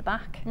snip it at the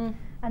back,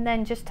 and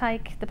then just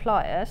take the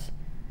pliers,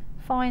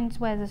 find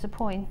where there's a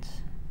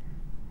point,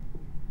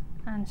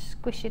 and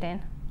squish it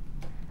in.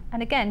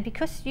 And again,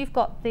 because you've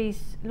got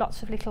these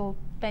lots of little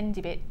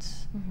bendy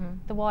bits,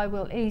 the wire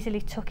will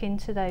easily tuck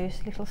into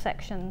those little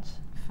sections.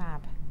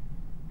 Fab.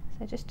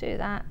 So just do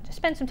that. Just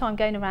spend some time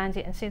going around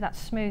it and see that's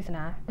smooth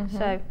now.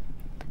 So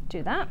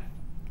do that,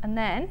 and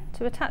then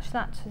to attach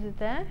that to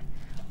there,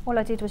 all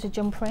I did was a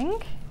jump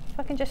ring. If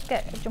I can just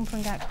get a jump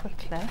ring out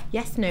quickly.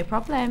 Yes, no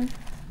problem.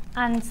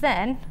 And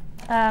then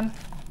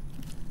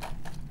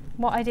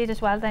what I did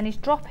as well then is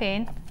drop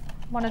in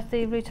one of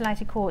the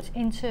rutilated quartz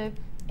into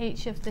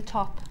each of the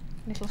top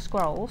little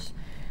scrolls,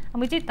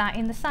 and we did that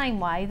in the same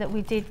way that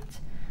we did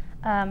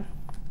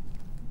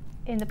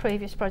in the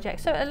previous project.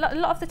 So a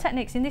lot of the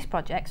techniques in this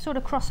project sort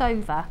of cross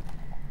over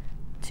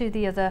to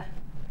the other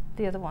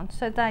one,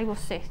 so they will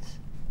sit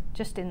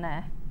just in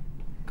there.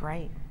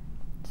 Great.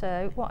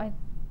 So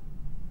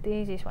the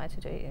easiest way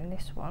to do it in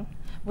this one,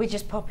 we're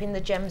just popping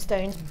the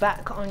gemstones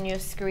back on your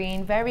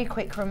screen. Very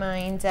quick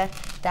reminder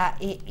that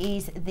it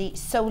is the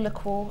solar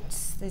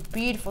quartz, the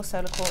beautiful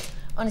solar quartz.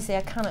 Honestly,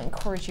 I cannot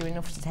encourage you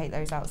enough to take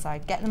those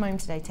outside. Get them home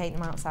today, take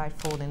them outside,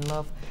 fall in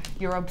love.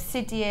 Your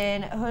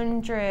obsidian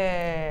 90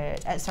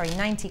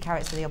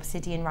 carats for the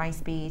obsidian rice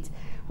beads,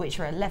 which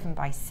are 11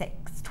 by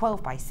 6,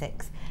 12 by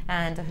 6,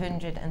 and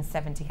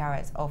 170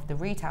 carats of the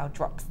retail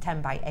drops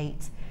 10 by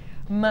 8.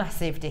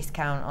 Massive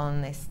discount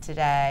on this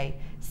today.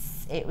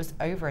 It was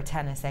over a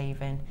tenner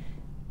saving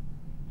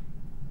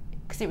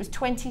because it was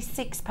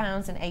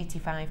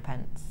 £26.85,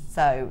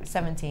 so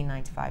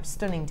 £17.95.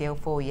 Stunning deal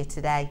for you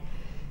today.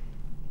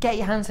 Get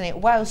your hands on it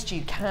whilst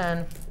you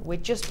can. We're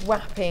just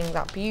wrapping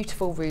that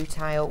beautiful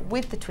rutile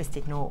with the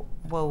twisted knot,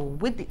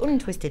 with the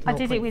untwisted knot. I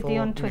did it with the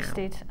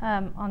untwisted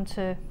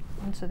onto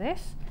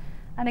this,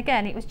 and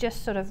again it was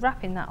just sort of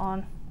wrapping that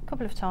on a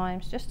couple of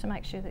times just to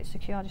make sure that it's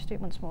secure. I'll just do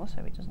it once more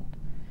so it doesn't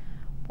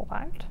pop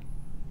out.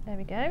 There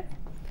we go.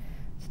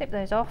 Snip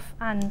those off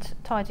and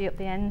tidy up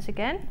the ends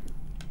again.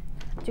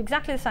 Do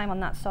exactly the same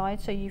on that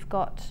side, so you've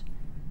got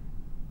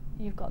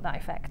that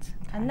effect.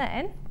 Okay. And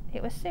then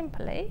it was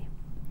simply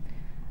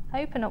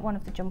open up one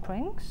of the jump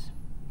rings.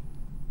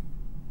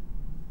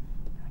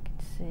 I can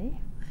see.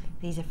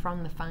 These are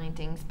from the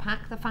findings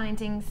pack. The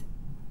findings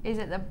is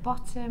at the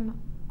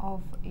bottom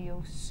of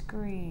your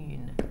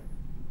screen.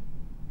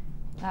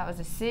 That was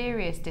a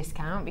serious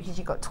discount because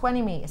you got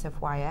 20 metres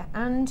of wire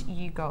and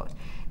you got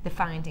the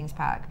findings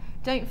pack.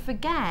 Don't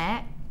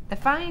forget, the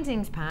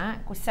findings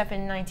pack was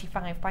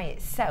 £7.95 by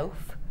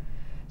itself.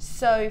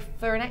 So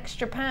for an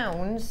extra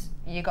 £1,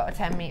 you got a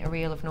 10 metre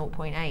reel of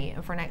 0.8,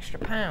 and for an extra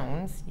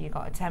 £1, you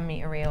got a 10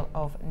 metre reel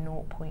of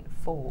 0.4.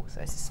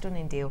 So it's a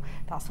stunning deal.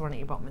 That's the one at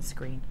your bottom of the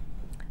screen.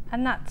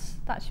 And that's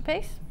your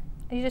piece.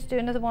 You just do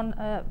another one,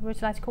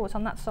 rutilated quartz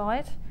on that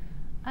side,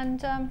 and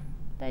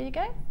there you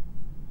go.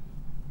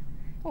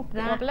 Oh,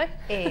 that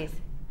is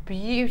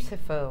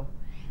beautiful.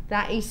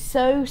 That is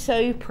so,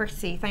 so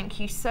pretty. Thank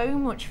you so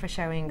much for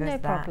showing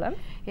us that. No problem.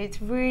 It's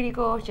really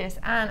gorgeous,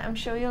 and I'm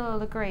sure you'll all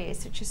agree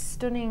it's such a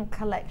stunning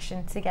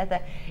collection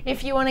together.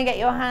 If you want to get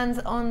your hands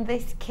on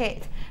this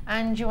kit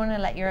and you want to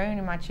let your own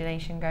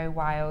imagination go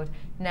wild,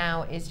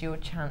 now is your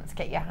chance.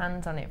 Get your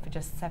hands on it for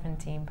just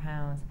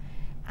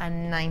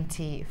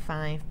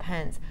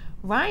 £17.95.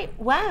 Right,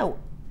 well,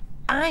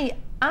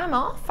 I'm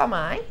off, am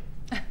I?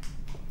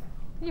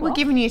 We're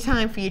giving you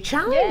time for your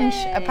challenge,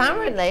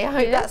 apparently. I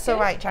hope that's all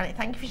right, Janet.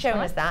 Thank you for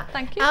showing us that.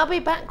 Thank you. I'll be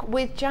back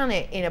with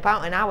Janet in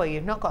about an hour.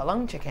 You've not got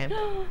long, chicken.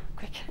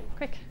 Quick,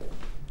 quick.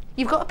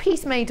 You've got a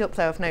piece made up,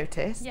 though, I've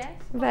noticed. Yes.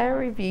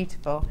 Very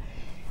beautiful.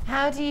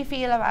 How do you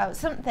feel about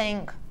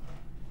something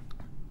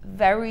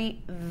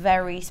very,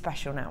 very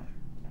special now?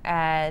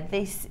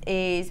 This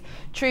is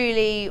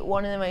truly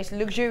one of the most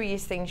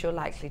luxurious things you're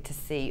likely to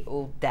see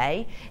all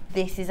day.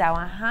 This is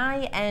our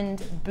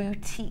high-end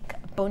boutique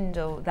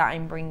bundle that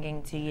I'm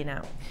bringing to you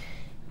now.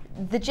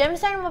 The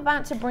gemstone I'm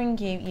about to bring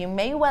you, you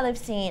may well have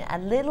seen a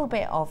little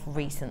bit of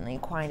recently,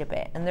 quite a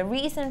bit. And the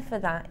reason for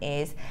that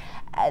is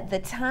at the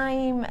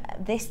time,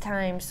 this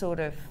time sort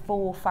of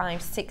 4,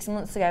 5, 6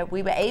 months ago,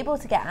 we were able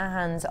to get our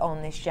hands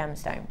on this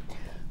gemstone.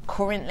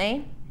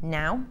 Currently,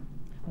 now,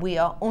 we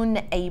are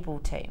unable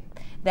to.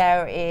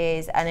 There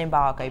is an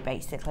embargo,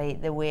 basically,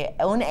 that we're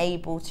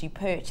unable to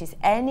purchase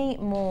any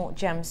more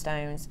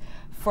gemstones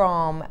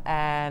from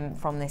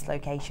this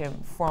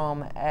location,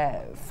 from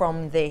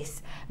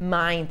this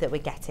mine that we're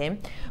getting.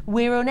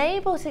 We're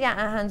unable to get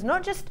our hands,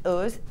 not just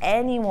us,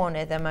 anyone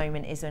at the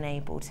moment is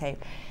unable to.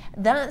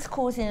 That's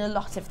causing a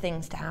lot of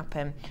things to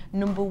happen.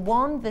 Number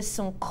one, there's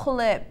some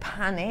colour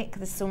panic.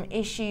 There's some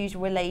issues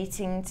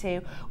relating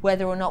to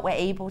whether or not we're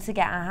able to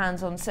get our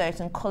hands on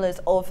certain colours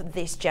of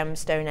this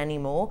gemstone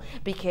anymore,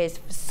 because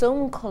for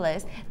some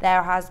colours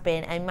there has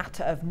been a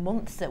matter of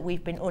months that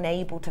we've been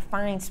unable to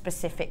find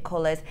specific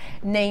colours,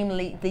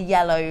 namely the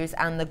yellows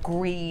and the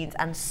greens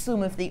and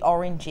some of the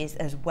oranges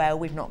as well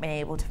we've not been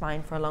able to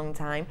find for a long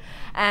time.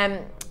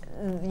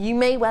 You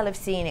may well have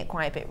seen it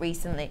quite a bit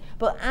recently,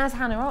 but as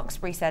Hannah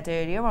Oxbury said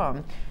earlier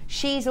on,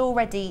 she's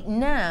already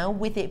now,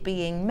 with it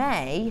being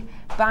May,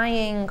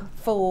 buying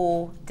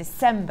for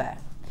December.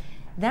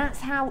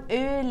 That's how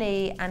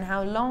early and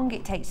how long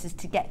it takes us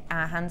to get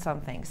our hands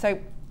on things. So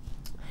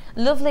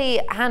lovely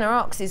Hannah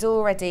Ox is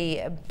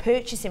already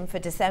purchasing for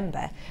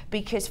December,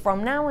 because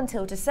from now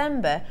until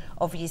December,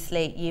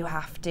 obviously you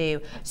have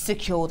to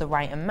secure the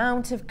right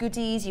amount of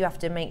goodies. You have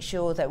to make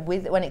sure that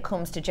when it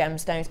comes to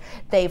gemstones,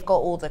 they've got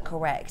all the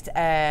correct,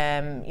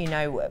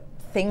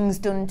 things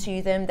done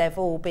to them. They've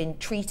all been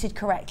treated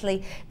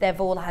correctly. They've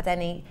all had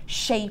any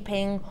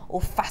shaping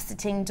or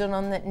faceting done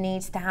on that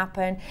needs to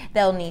happen.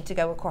 They'll need to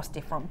go across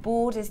different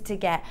borders to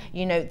get,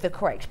 the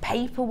correct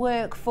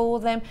paperwork for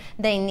them.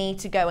 They need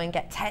to go and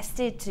get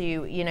tested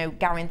to,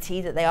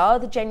 guarantee that they are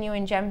the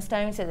genuine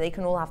gemstones, so they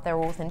can all have their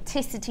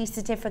authenticity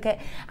certificate,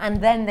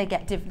 and then they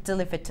get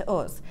delivered to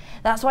us.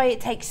 That's why it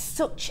takes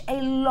such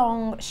a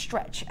long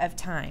stretch of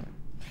time.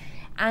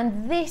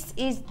 And this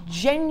is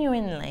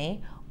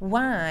genuinely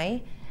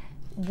why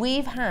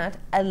we've had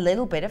a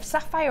little bit of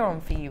sapphire on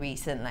for you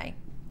recently.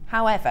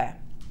 However,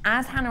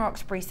 as Hannah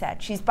Oxbury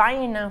said, she's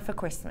buying now for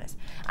Christmas.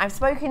 I've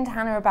spoken to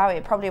Hannah about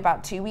it probably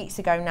about 2 weeks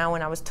ago now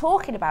when I was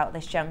talking about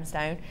this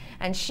gemstone,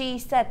 and she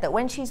said that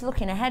when she's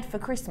looking ahead for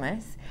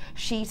Christmas,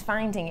 she's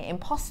finding it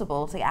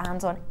impossible to get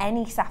hands on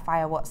any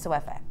sapphire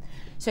whatsoever.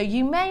 So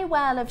you may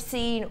well have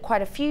seen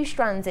quite a few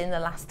strands in the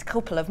last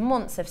couple of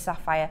months of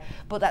sapphire,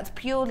 but that's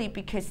purely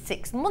because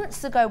 6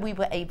 months ago we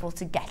were able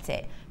to get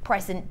it.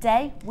 Present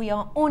day, we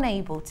are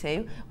unable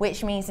to,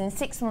 which means in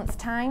 6 months'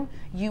 time,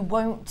 you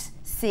won't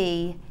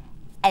see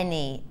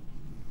any.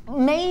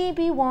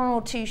 Maybe 1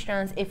 or 2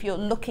 strands if you're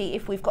lucky,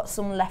 if we've got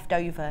some left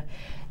over.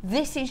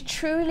 This is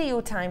truly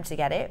your time to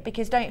get it,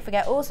 because don't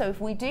forget also,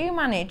 if we do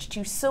manage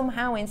to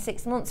somehow in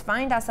 6 months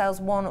find ourselves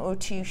 1 or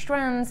 2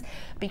 strands,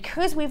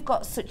 because we've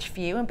got such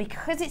few and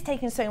because it's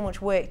taken so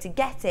much work to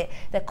get it,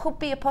 there could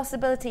be a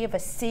possibility of a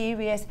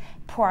serious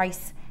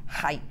price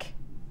hike.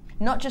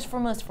 Not just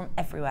from us, from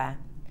everywhere.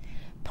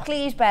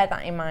 Please bear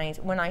that in mind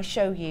when I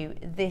show you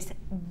this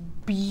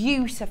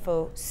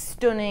beautiful,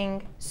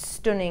 stunning,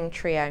 stunning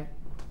trio.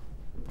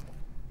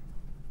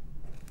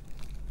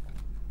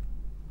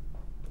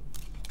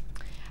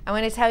 I'm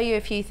going to tell you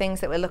a few things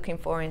that we're looking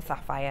for in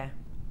sapphire.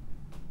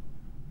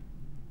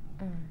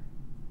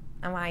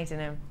 I'm hiding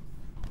them.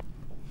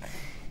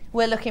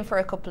 We're looking for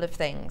a couple of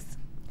things.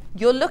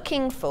 You're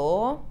looking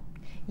for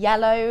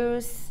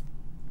yellows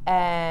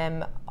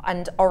and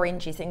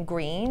oranges and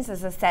greens,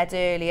 as I said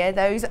earlier.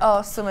 Those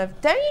are some of...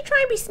 Don't you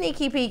try and be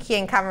sneaky peeky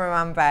and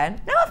cameraman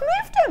Ben. No, I've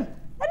moved them.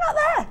 They're not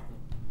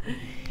there.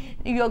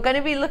 You're going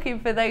to be looking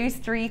for those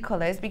 3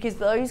 colours because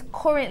those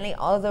currently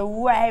are the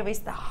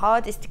rarest, the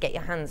hardest to get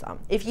your hands on.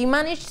 If you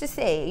manage to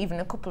see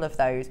even a couple of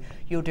those,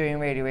 you're doing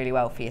really, really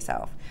well for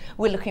yourself.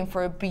 We're looking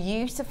for a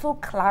beautiful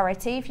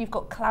clarity. If you've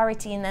got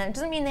clarity in there, it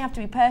doesn't mean they have to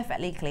be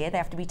perfectly clear, they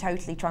have to be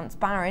totally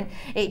transparent.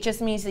 It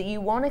just means that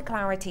you want a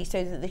clarity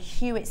so that the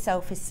hue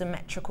itself is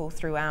symmetrical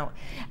throughout.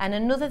 And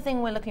another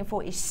thing we're looking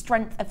for is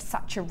strength of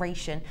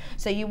saturation.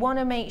 So you want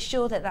to make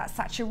sure that that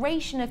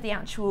saturation of the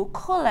actual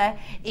colour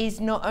is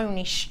not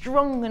only strong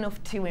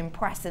enough to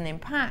impress and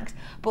impact,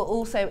 but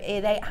also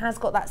it has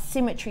got that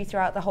symmetry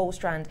throughout the whole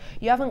strand.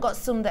 You haven't got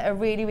some that are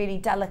really, really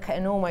delicate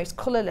and almost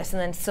colourless and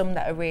then some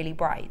that are really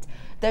bright.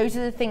 Those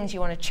are the things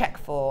you want to check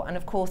for, and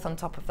of course on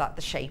top of that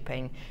the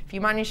shaping. If you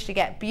manage to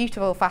get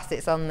beautiful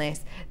facets on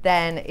this,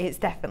 then it's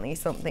definitely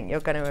something you're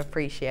going to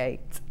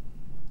appreciate.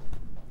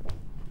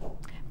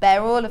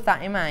 Bear all of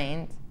that in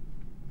mind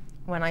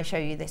when I show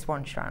you this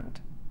one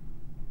strand.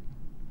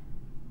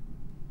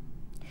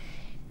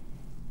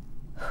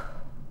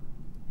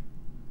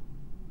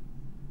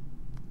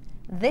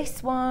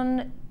 This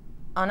one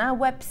on our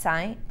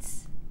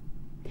website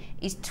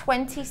is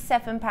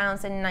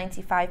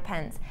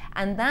 £27.95,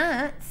 and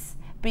that's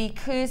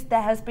because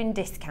there has been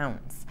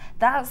discounts.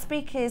 That's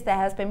because there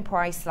has been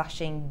price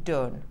slashing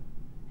done.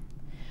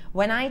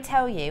 When I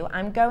tell you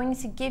I'm going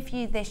to give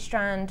you this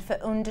strand for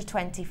under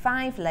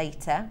 25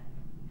 later,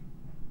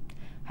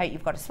 hope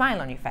you've got a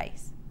smile on your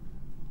face.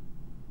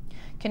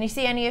 Can you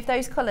see any of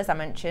those colours I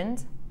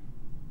mentioned?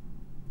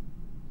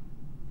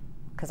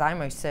 Because I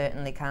most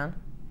certainly can.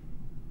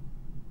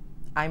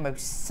 I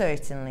most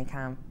certainly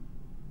can.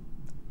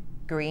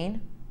 Green.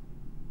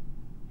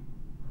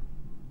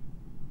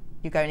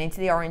 You're going into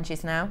the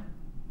oranges now.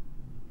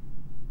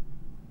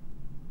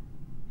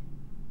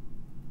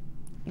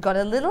 You've got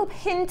a little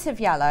hint of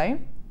yellow.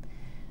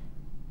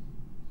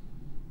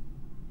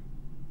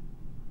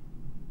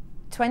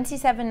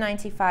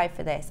 £27.95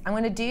 for this. I'm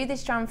going to do this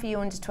strand for you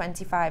under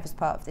 25 as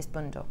part of this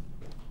bundle.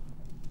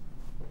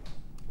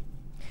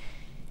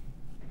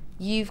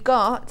 You've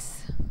got,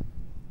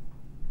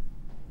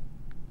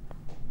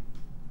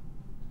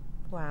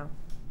 wow,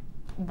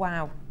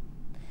 wow.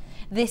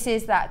 This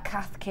is that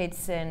Cath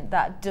Kidston,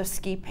 that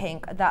dusky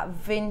pink, that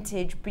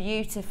vintage,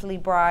 beautifully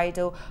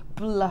bridal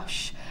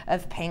blush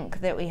of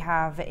pink that we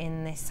have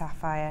in this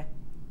sapphire.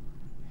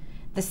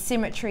 The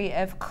symmetry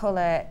of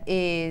colour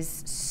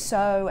is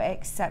so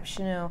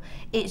exceptional.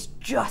 It's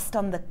just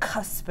on the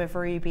cusp of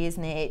ruby,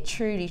 isn't it? It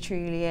truly,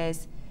 truly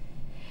is.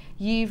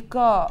 You've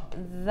got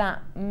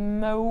that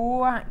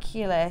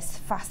miraculous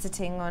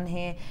faceting on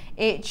here.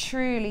 It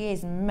truly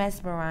is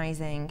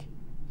mesmerising.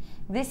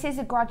 This is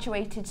a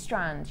graduated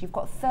strand. You've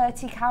got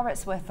 30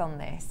 carats worth on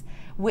this,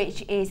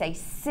 which is a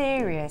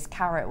serious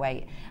carat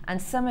weight.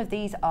 And some of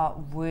these are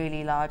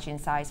really large in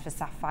size for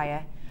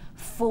sapphire.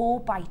 4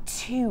 by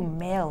 2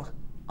 mil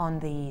on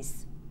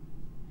these.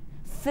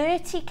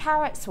 30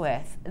 carats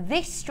worth.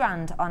 This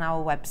strand on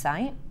our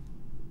website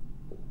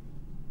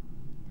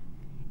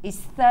is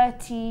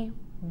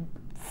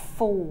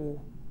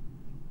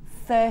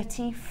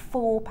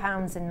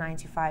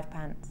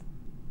 £34.95.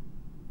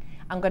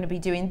 I'm going to be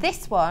doing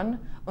this one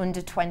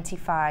under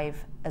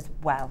 25 as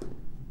well. Do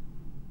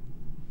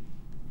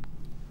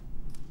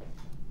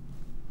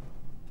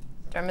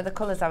you remember the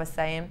colours I was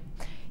saying?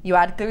 You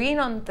had green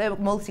on the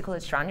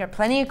multicoloured strand, you had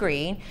plenty of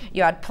green,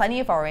 you had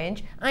plenty of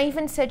orange. I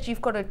even said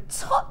you've got a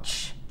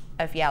touch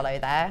of yellow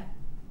there,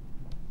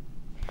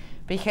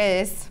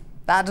 because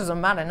that doesn't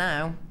matter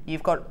now.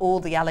 You've got all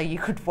the yellow you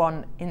could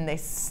want in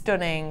this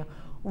stunning,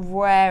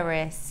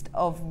 rarest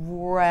of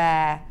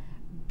rare,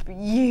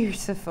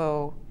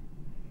 beautiful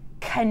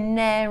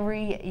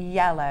canary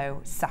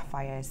yellow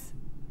sapphires.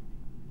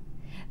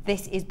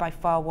 This is by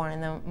far one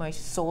of the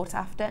most sought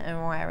after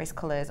and rarest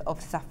colours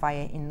of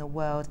sapphire in the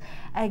world.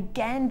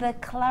 Again, the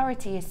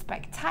clarity is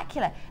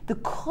spectacular. The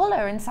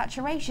colour and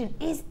saturation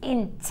is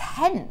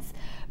intense,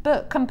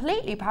 but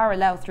completely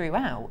parallel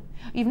throughout.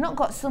 You've not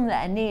got some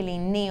that are nearly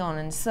neon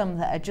and some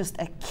that are just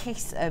a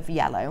kiss of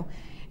yellow.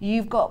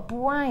 You've got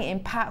bright,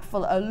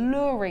 impactful,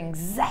 alluring,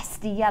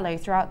 zesty yellow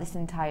throughout this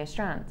entire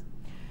strand.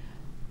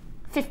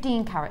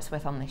 15 carats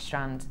worth on this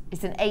strand.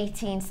 It's an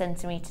 18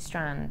 centimetre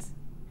strand.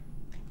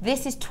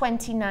 This is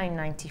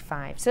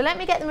 £29.95. So let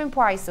me get them in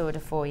price order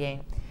for you.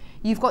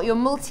 You've got your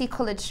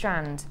multicoloured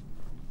strand.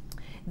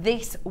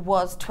 This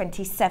was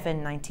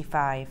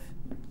 £27.95.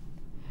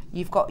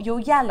 You've got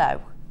your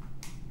yellow,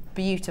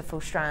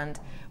 beautiful strand,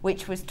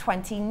 which was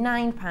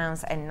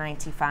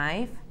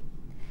 £29.95.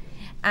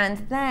 And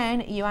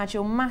then you add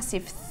your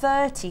massive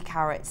 30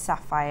 carat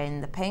sapphire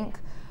in the pink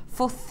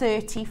for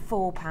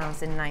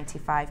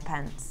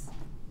 £34.95.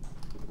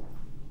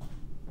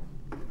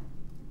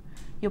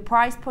 Your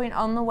price point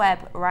on the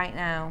web right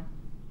now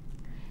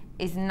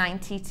is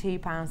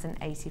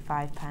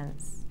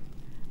 £92.85,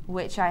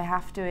 which I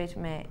have to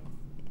admit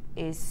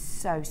is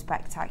so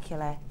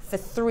spectacular. For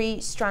 3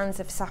 strands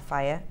of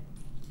sapphire,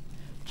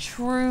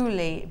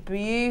 truly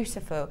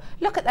beautiful.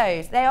 Look at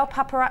those, they are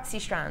paparazzi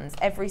strands,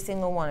 every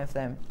single one of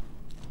them.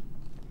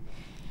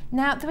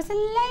 Now, there was a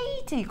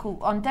lady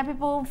called on Debbie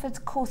Baldford's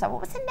course.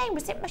 What was her name?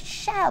 Was it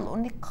Michelle or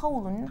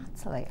Nicole or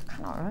Natalie? I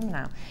cannot remember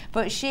now.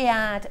 But she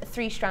had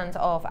 3 strands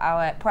of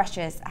our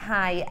precious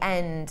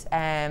high-end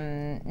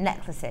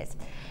necklaces.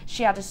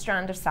 She had a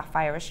strand of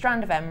sapphire, a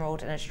strand of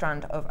emerald, and a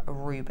strand of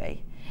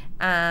ruby.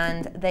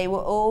 And they were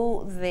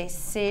all this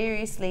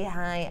seriously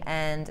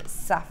high-end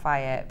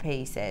sapphire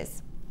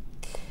pieces.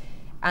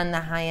 And the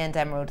high-end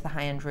emerald, the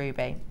high-end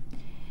ruby.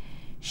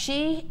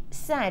 She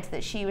said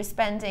that she was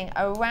spending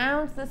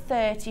around the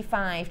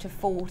 £35 to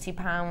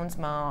 £40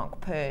 mark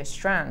per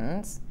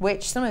strand,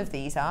 which some of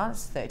these are.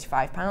 It's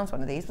 £35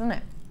 one of these, wasn't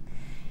it?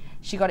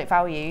 She got it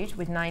valued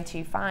with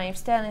 925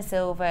 sterling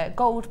silver,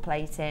 gold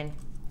plating,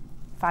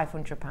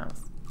 £500.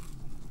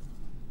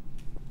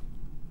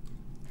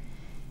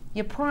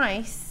 Your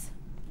price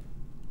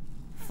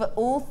for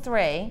all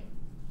 3,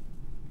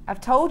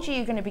 I've told you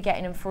you're going to be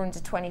getting them for under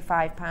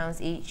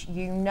 £25 each.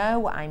 You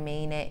know I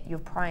mean it. Your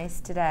price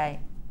today,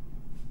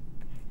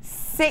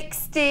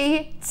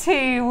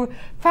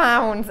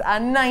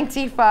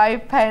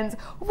 £62.95.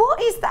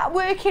 What is that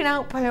working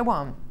out per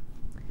one?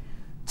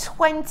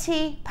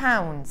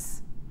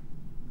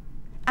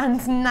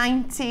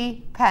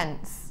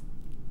 £20.90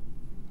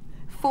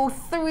 for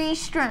 3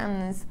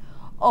 strands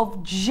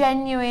of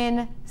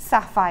genuine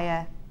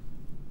sapphire.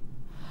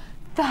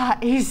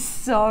 That is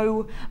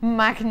so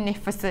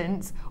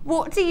magnificent.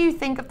 What do you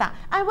think of that?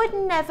 I would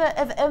never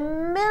have a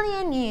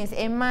million years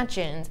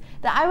imagined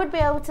that I would be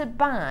able to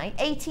buy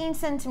 18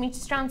 centimetre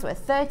strands worth,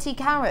 30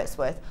 carats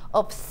worth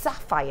of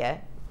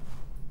sapphire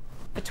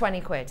for 20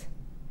 quid.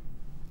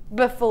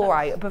 Before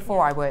I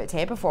worked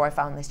here, before I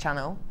found this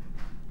channel.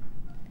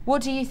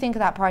 What do you think of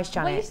that price,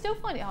 Janet? Well, you still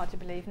find it hard to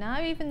believe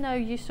now, even though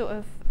you sort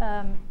of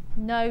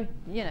know,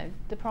 you know,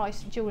 the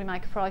price, jewellery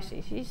maker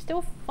prices. You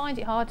still find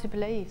it hard to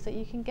believe that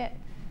you can get,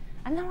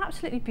 and they're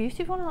absolutely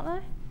beautiful, aren't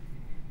they?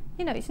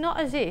 You know, it's not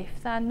as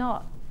if they're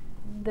not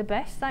the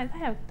best.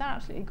 They're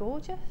absolutely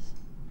gorgeous,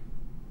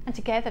 and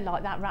together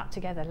like that, wrapped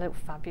together, look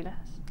fabulous.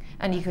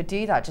 And you could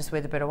do that just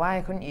with a bit of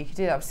wire, couldn't you? You could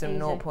do that with some Easy.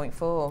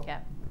 0.4. Yeah.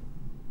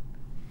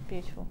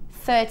 Beautiful.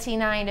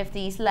 39 of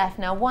these left.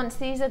 Now, once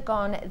these are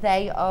gone,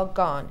 they are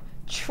gone.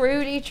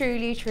 Truly,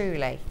 truly,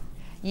 truly.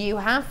 You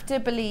have to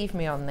believe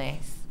me on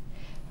this.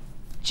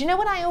 Do you know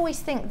what I always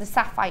think the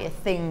sapphire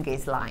thing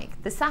is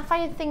like? The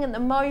sapphire thing at the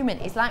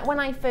moment is like when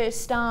I first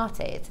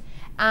started,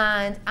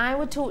 and I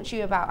would talk to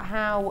you about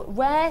how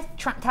rare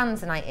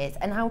tanzanite is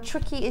and how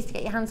tricky it is to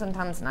get your hands on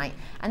tanzanite,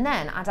 and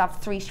then I'd have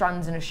 3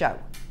 strands in a show.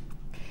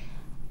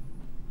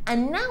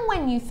 And now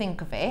when you think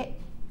of it,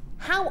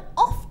 how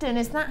often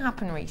has that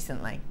happened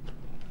recently?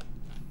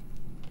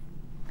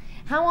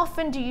 How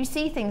often do you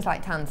see things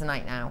like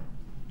tanzanite now?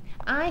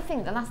 I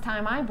think the last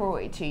time I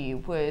brought it to you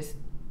was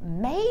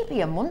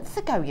maybe a month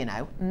ago, you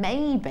know,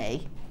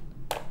 maybe.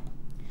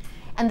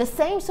 And the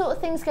same sort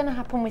of thing's going to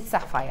happen with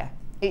sapphire.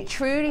 It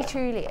truly,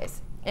 truly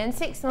is. In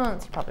 6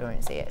 months, you probably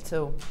won't see it at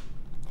all.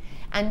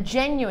 And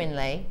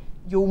genuinely,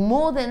 you'll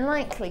more than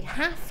likely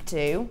have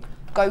to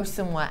go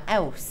somewhere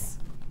else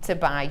to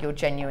buy your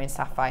genuine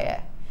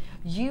sapphire.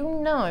 You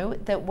know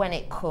that when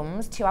it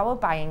comes to our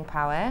buying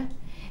power,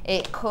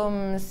 it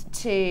comes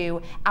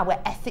to our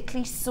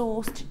ethically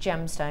sourced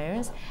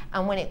gemstones,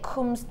 and when it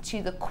comes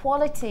to the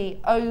quality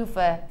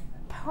over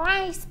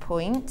price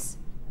point,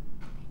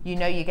 you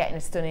know you're getting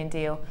a stunning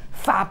deal.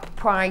 Fab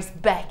price,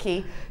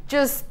 Becky.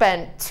 Just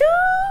spent too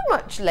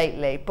much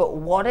lately, but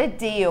what a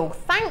deal.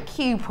 Thank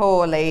you,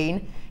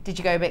 Pauline. Did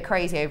you go a bit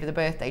crazy over the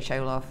birthday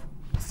show, love?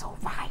 It's all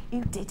right,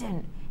 who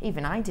didn't?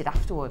 Even I did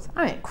afterwards.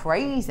 I went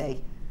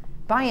crazy.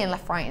 Buying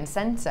left, right and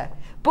centre.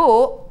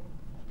 But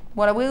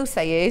what I will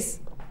say is,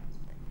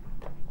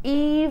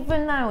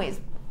 even though it's,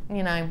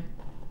 you know,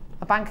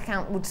 a bank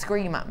account would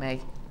scream at me,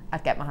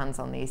 I'd get my hands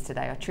on these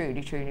today. I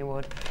truly, truly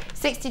would.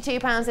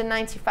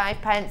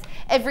 £62.95.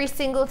 Every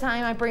single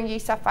time I bring you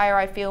sapphire,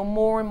 I feel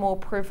more and more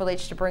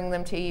privileged to bring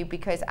them to you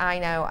because I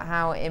know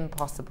how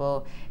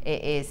impossible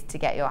it is to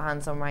get your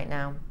hands on right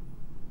now.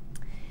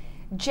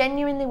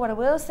 Genuinely, what I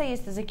will say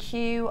is there's a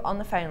queue on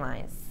the phone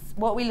lines.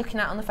 What are we looking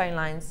at on the phone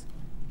lines?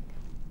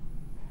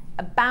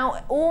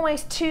 About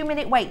almost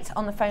 2-minute wait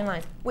on the phone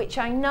lines, which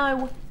I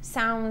know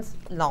sounds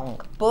long,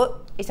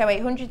 but it's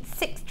 0800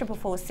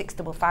 644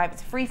 655.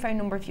 It's a free phone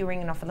number if you're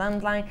ringing off a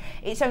landline.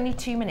 It's only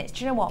 2 minutes.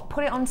 Do you know what?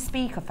 Put it on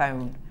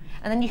speakerphone,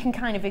 and then you can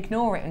kind of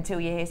ignore it until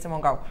you hear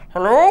someone go,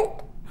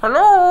 hello?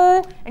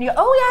 Hello? And you go,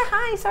 oh yeah,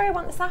 hi, sorry, I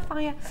want the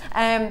sapphire.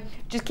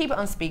 Just keep it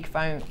on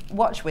speakerphone,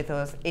 watch with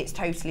us, it's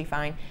totally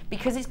fine,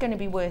 because it's going to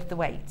be worth the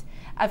wait.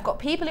 I've got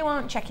people who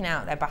aren't checking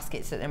out their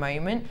baskets at the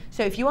moment,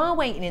 so if you are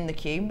waiting in the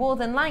queue, more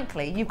than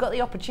likely you've got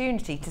the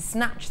opportunity to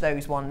snatch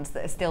those ones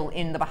that are still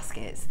in the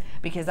baskets,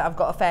 because I've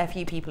got a fair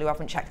few people who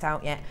haven't checked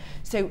out yet.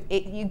 So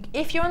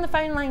if you're on the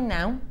phone line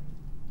now,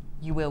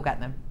 you will get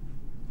them.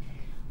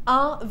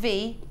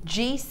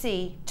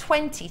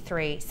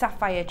 RVGC23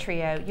 Sapphire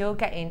Trio, you're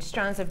getting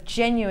strands of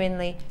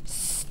genuinely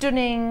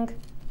stunning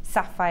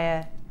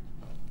sapphire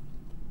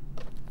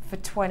for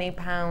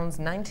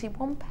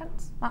 £20.91.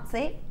 That's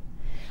it.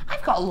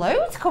 I've got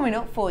loads coming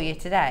up for you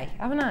today,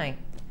 haven't I?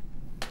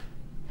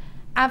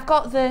 I've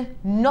got the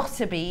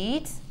Knotter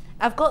bead,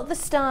 I've got the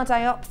star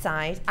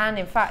dioxide, and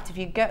in fact, if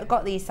you've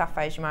got these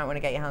sapphires, you might want to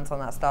get your hands on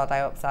that star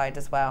dioxide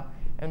as well.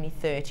 Only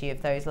 30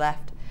 of those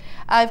left.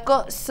 I've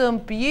got some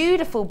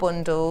beautiful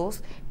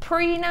bundles,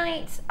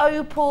 prehnite,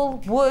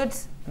 opal, wood,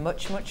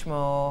 much, much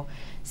more.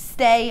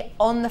 Stay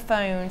on the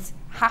phones.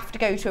 Have to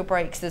go to a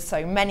break because there's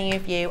so many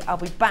of you. I'll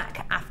be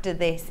back after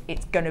this.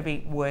 It's going to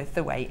be worth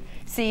the wait.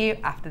 See you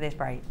after this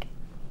break.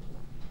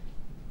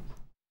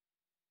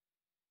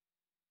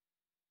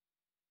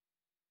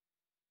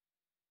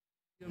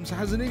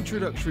 Has an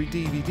introductory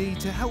DVD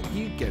to help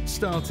you get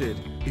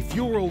started. If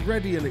you're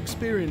already an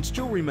experienced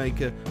jewellery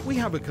maker, we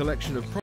have a collection of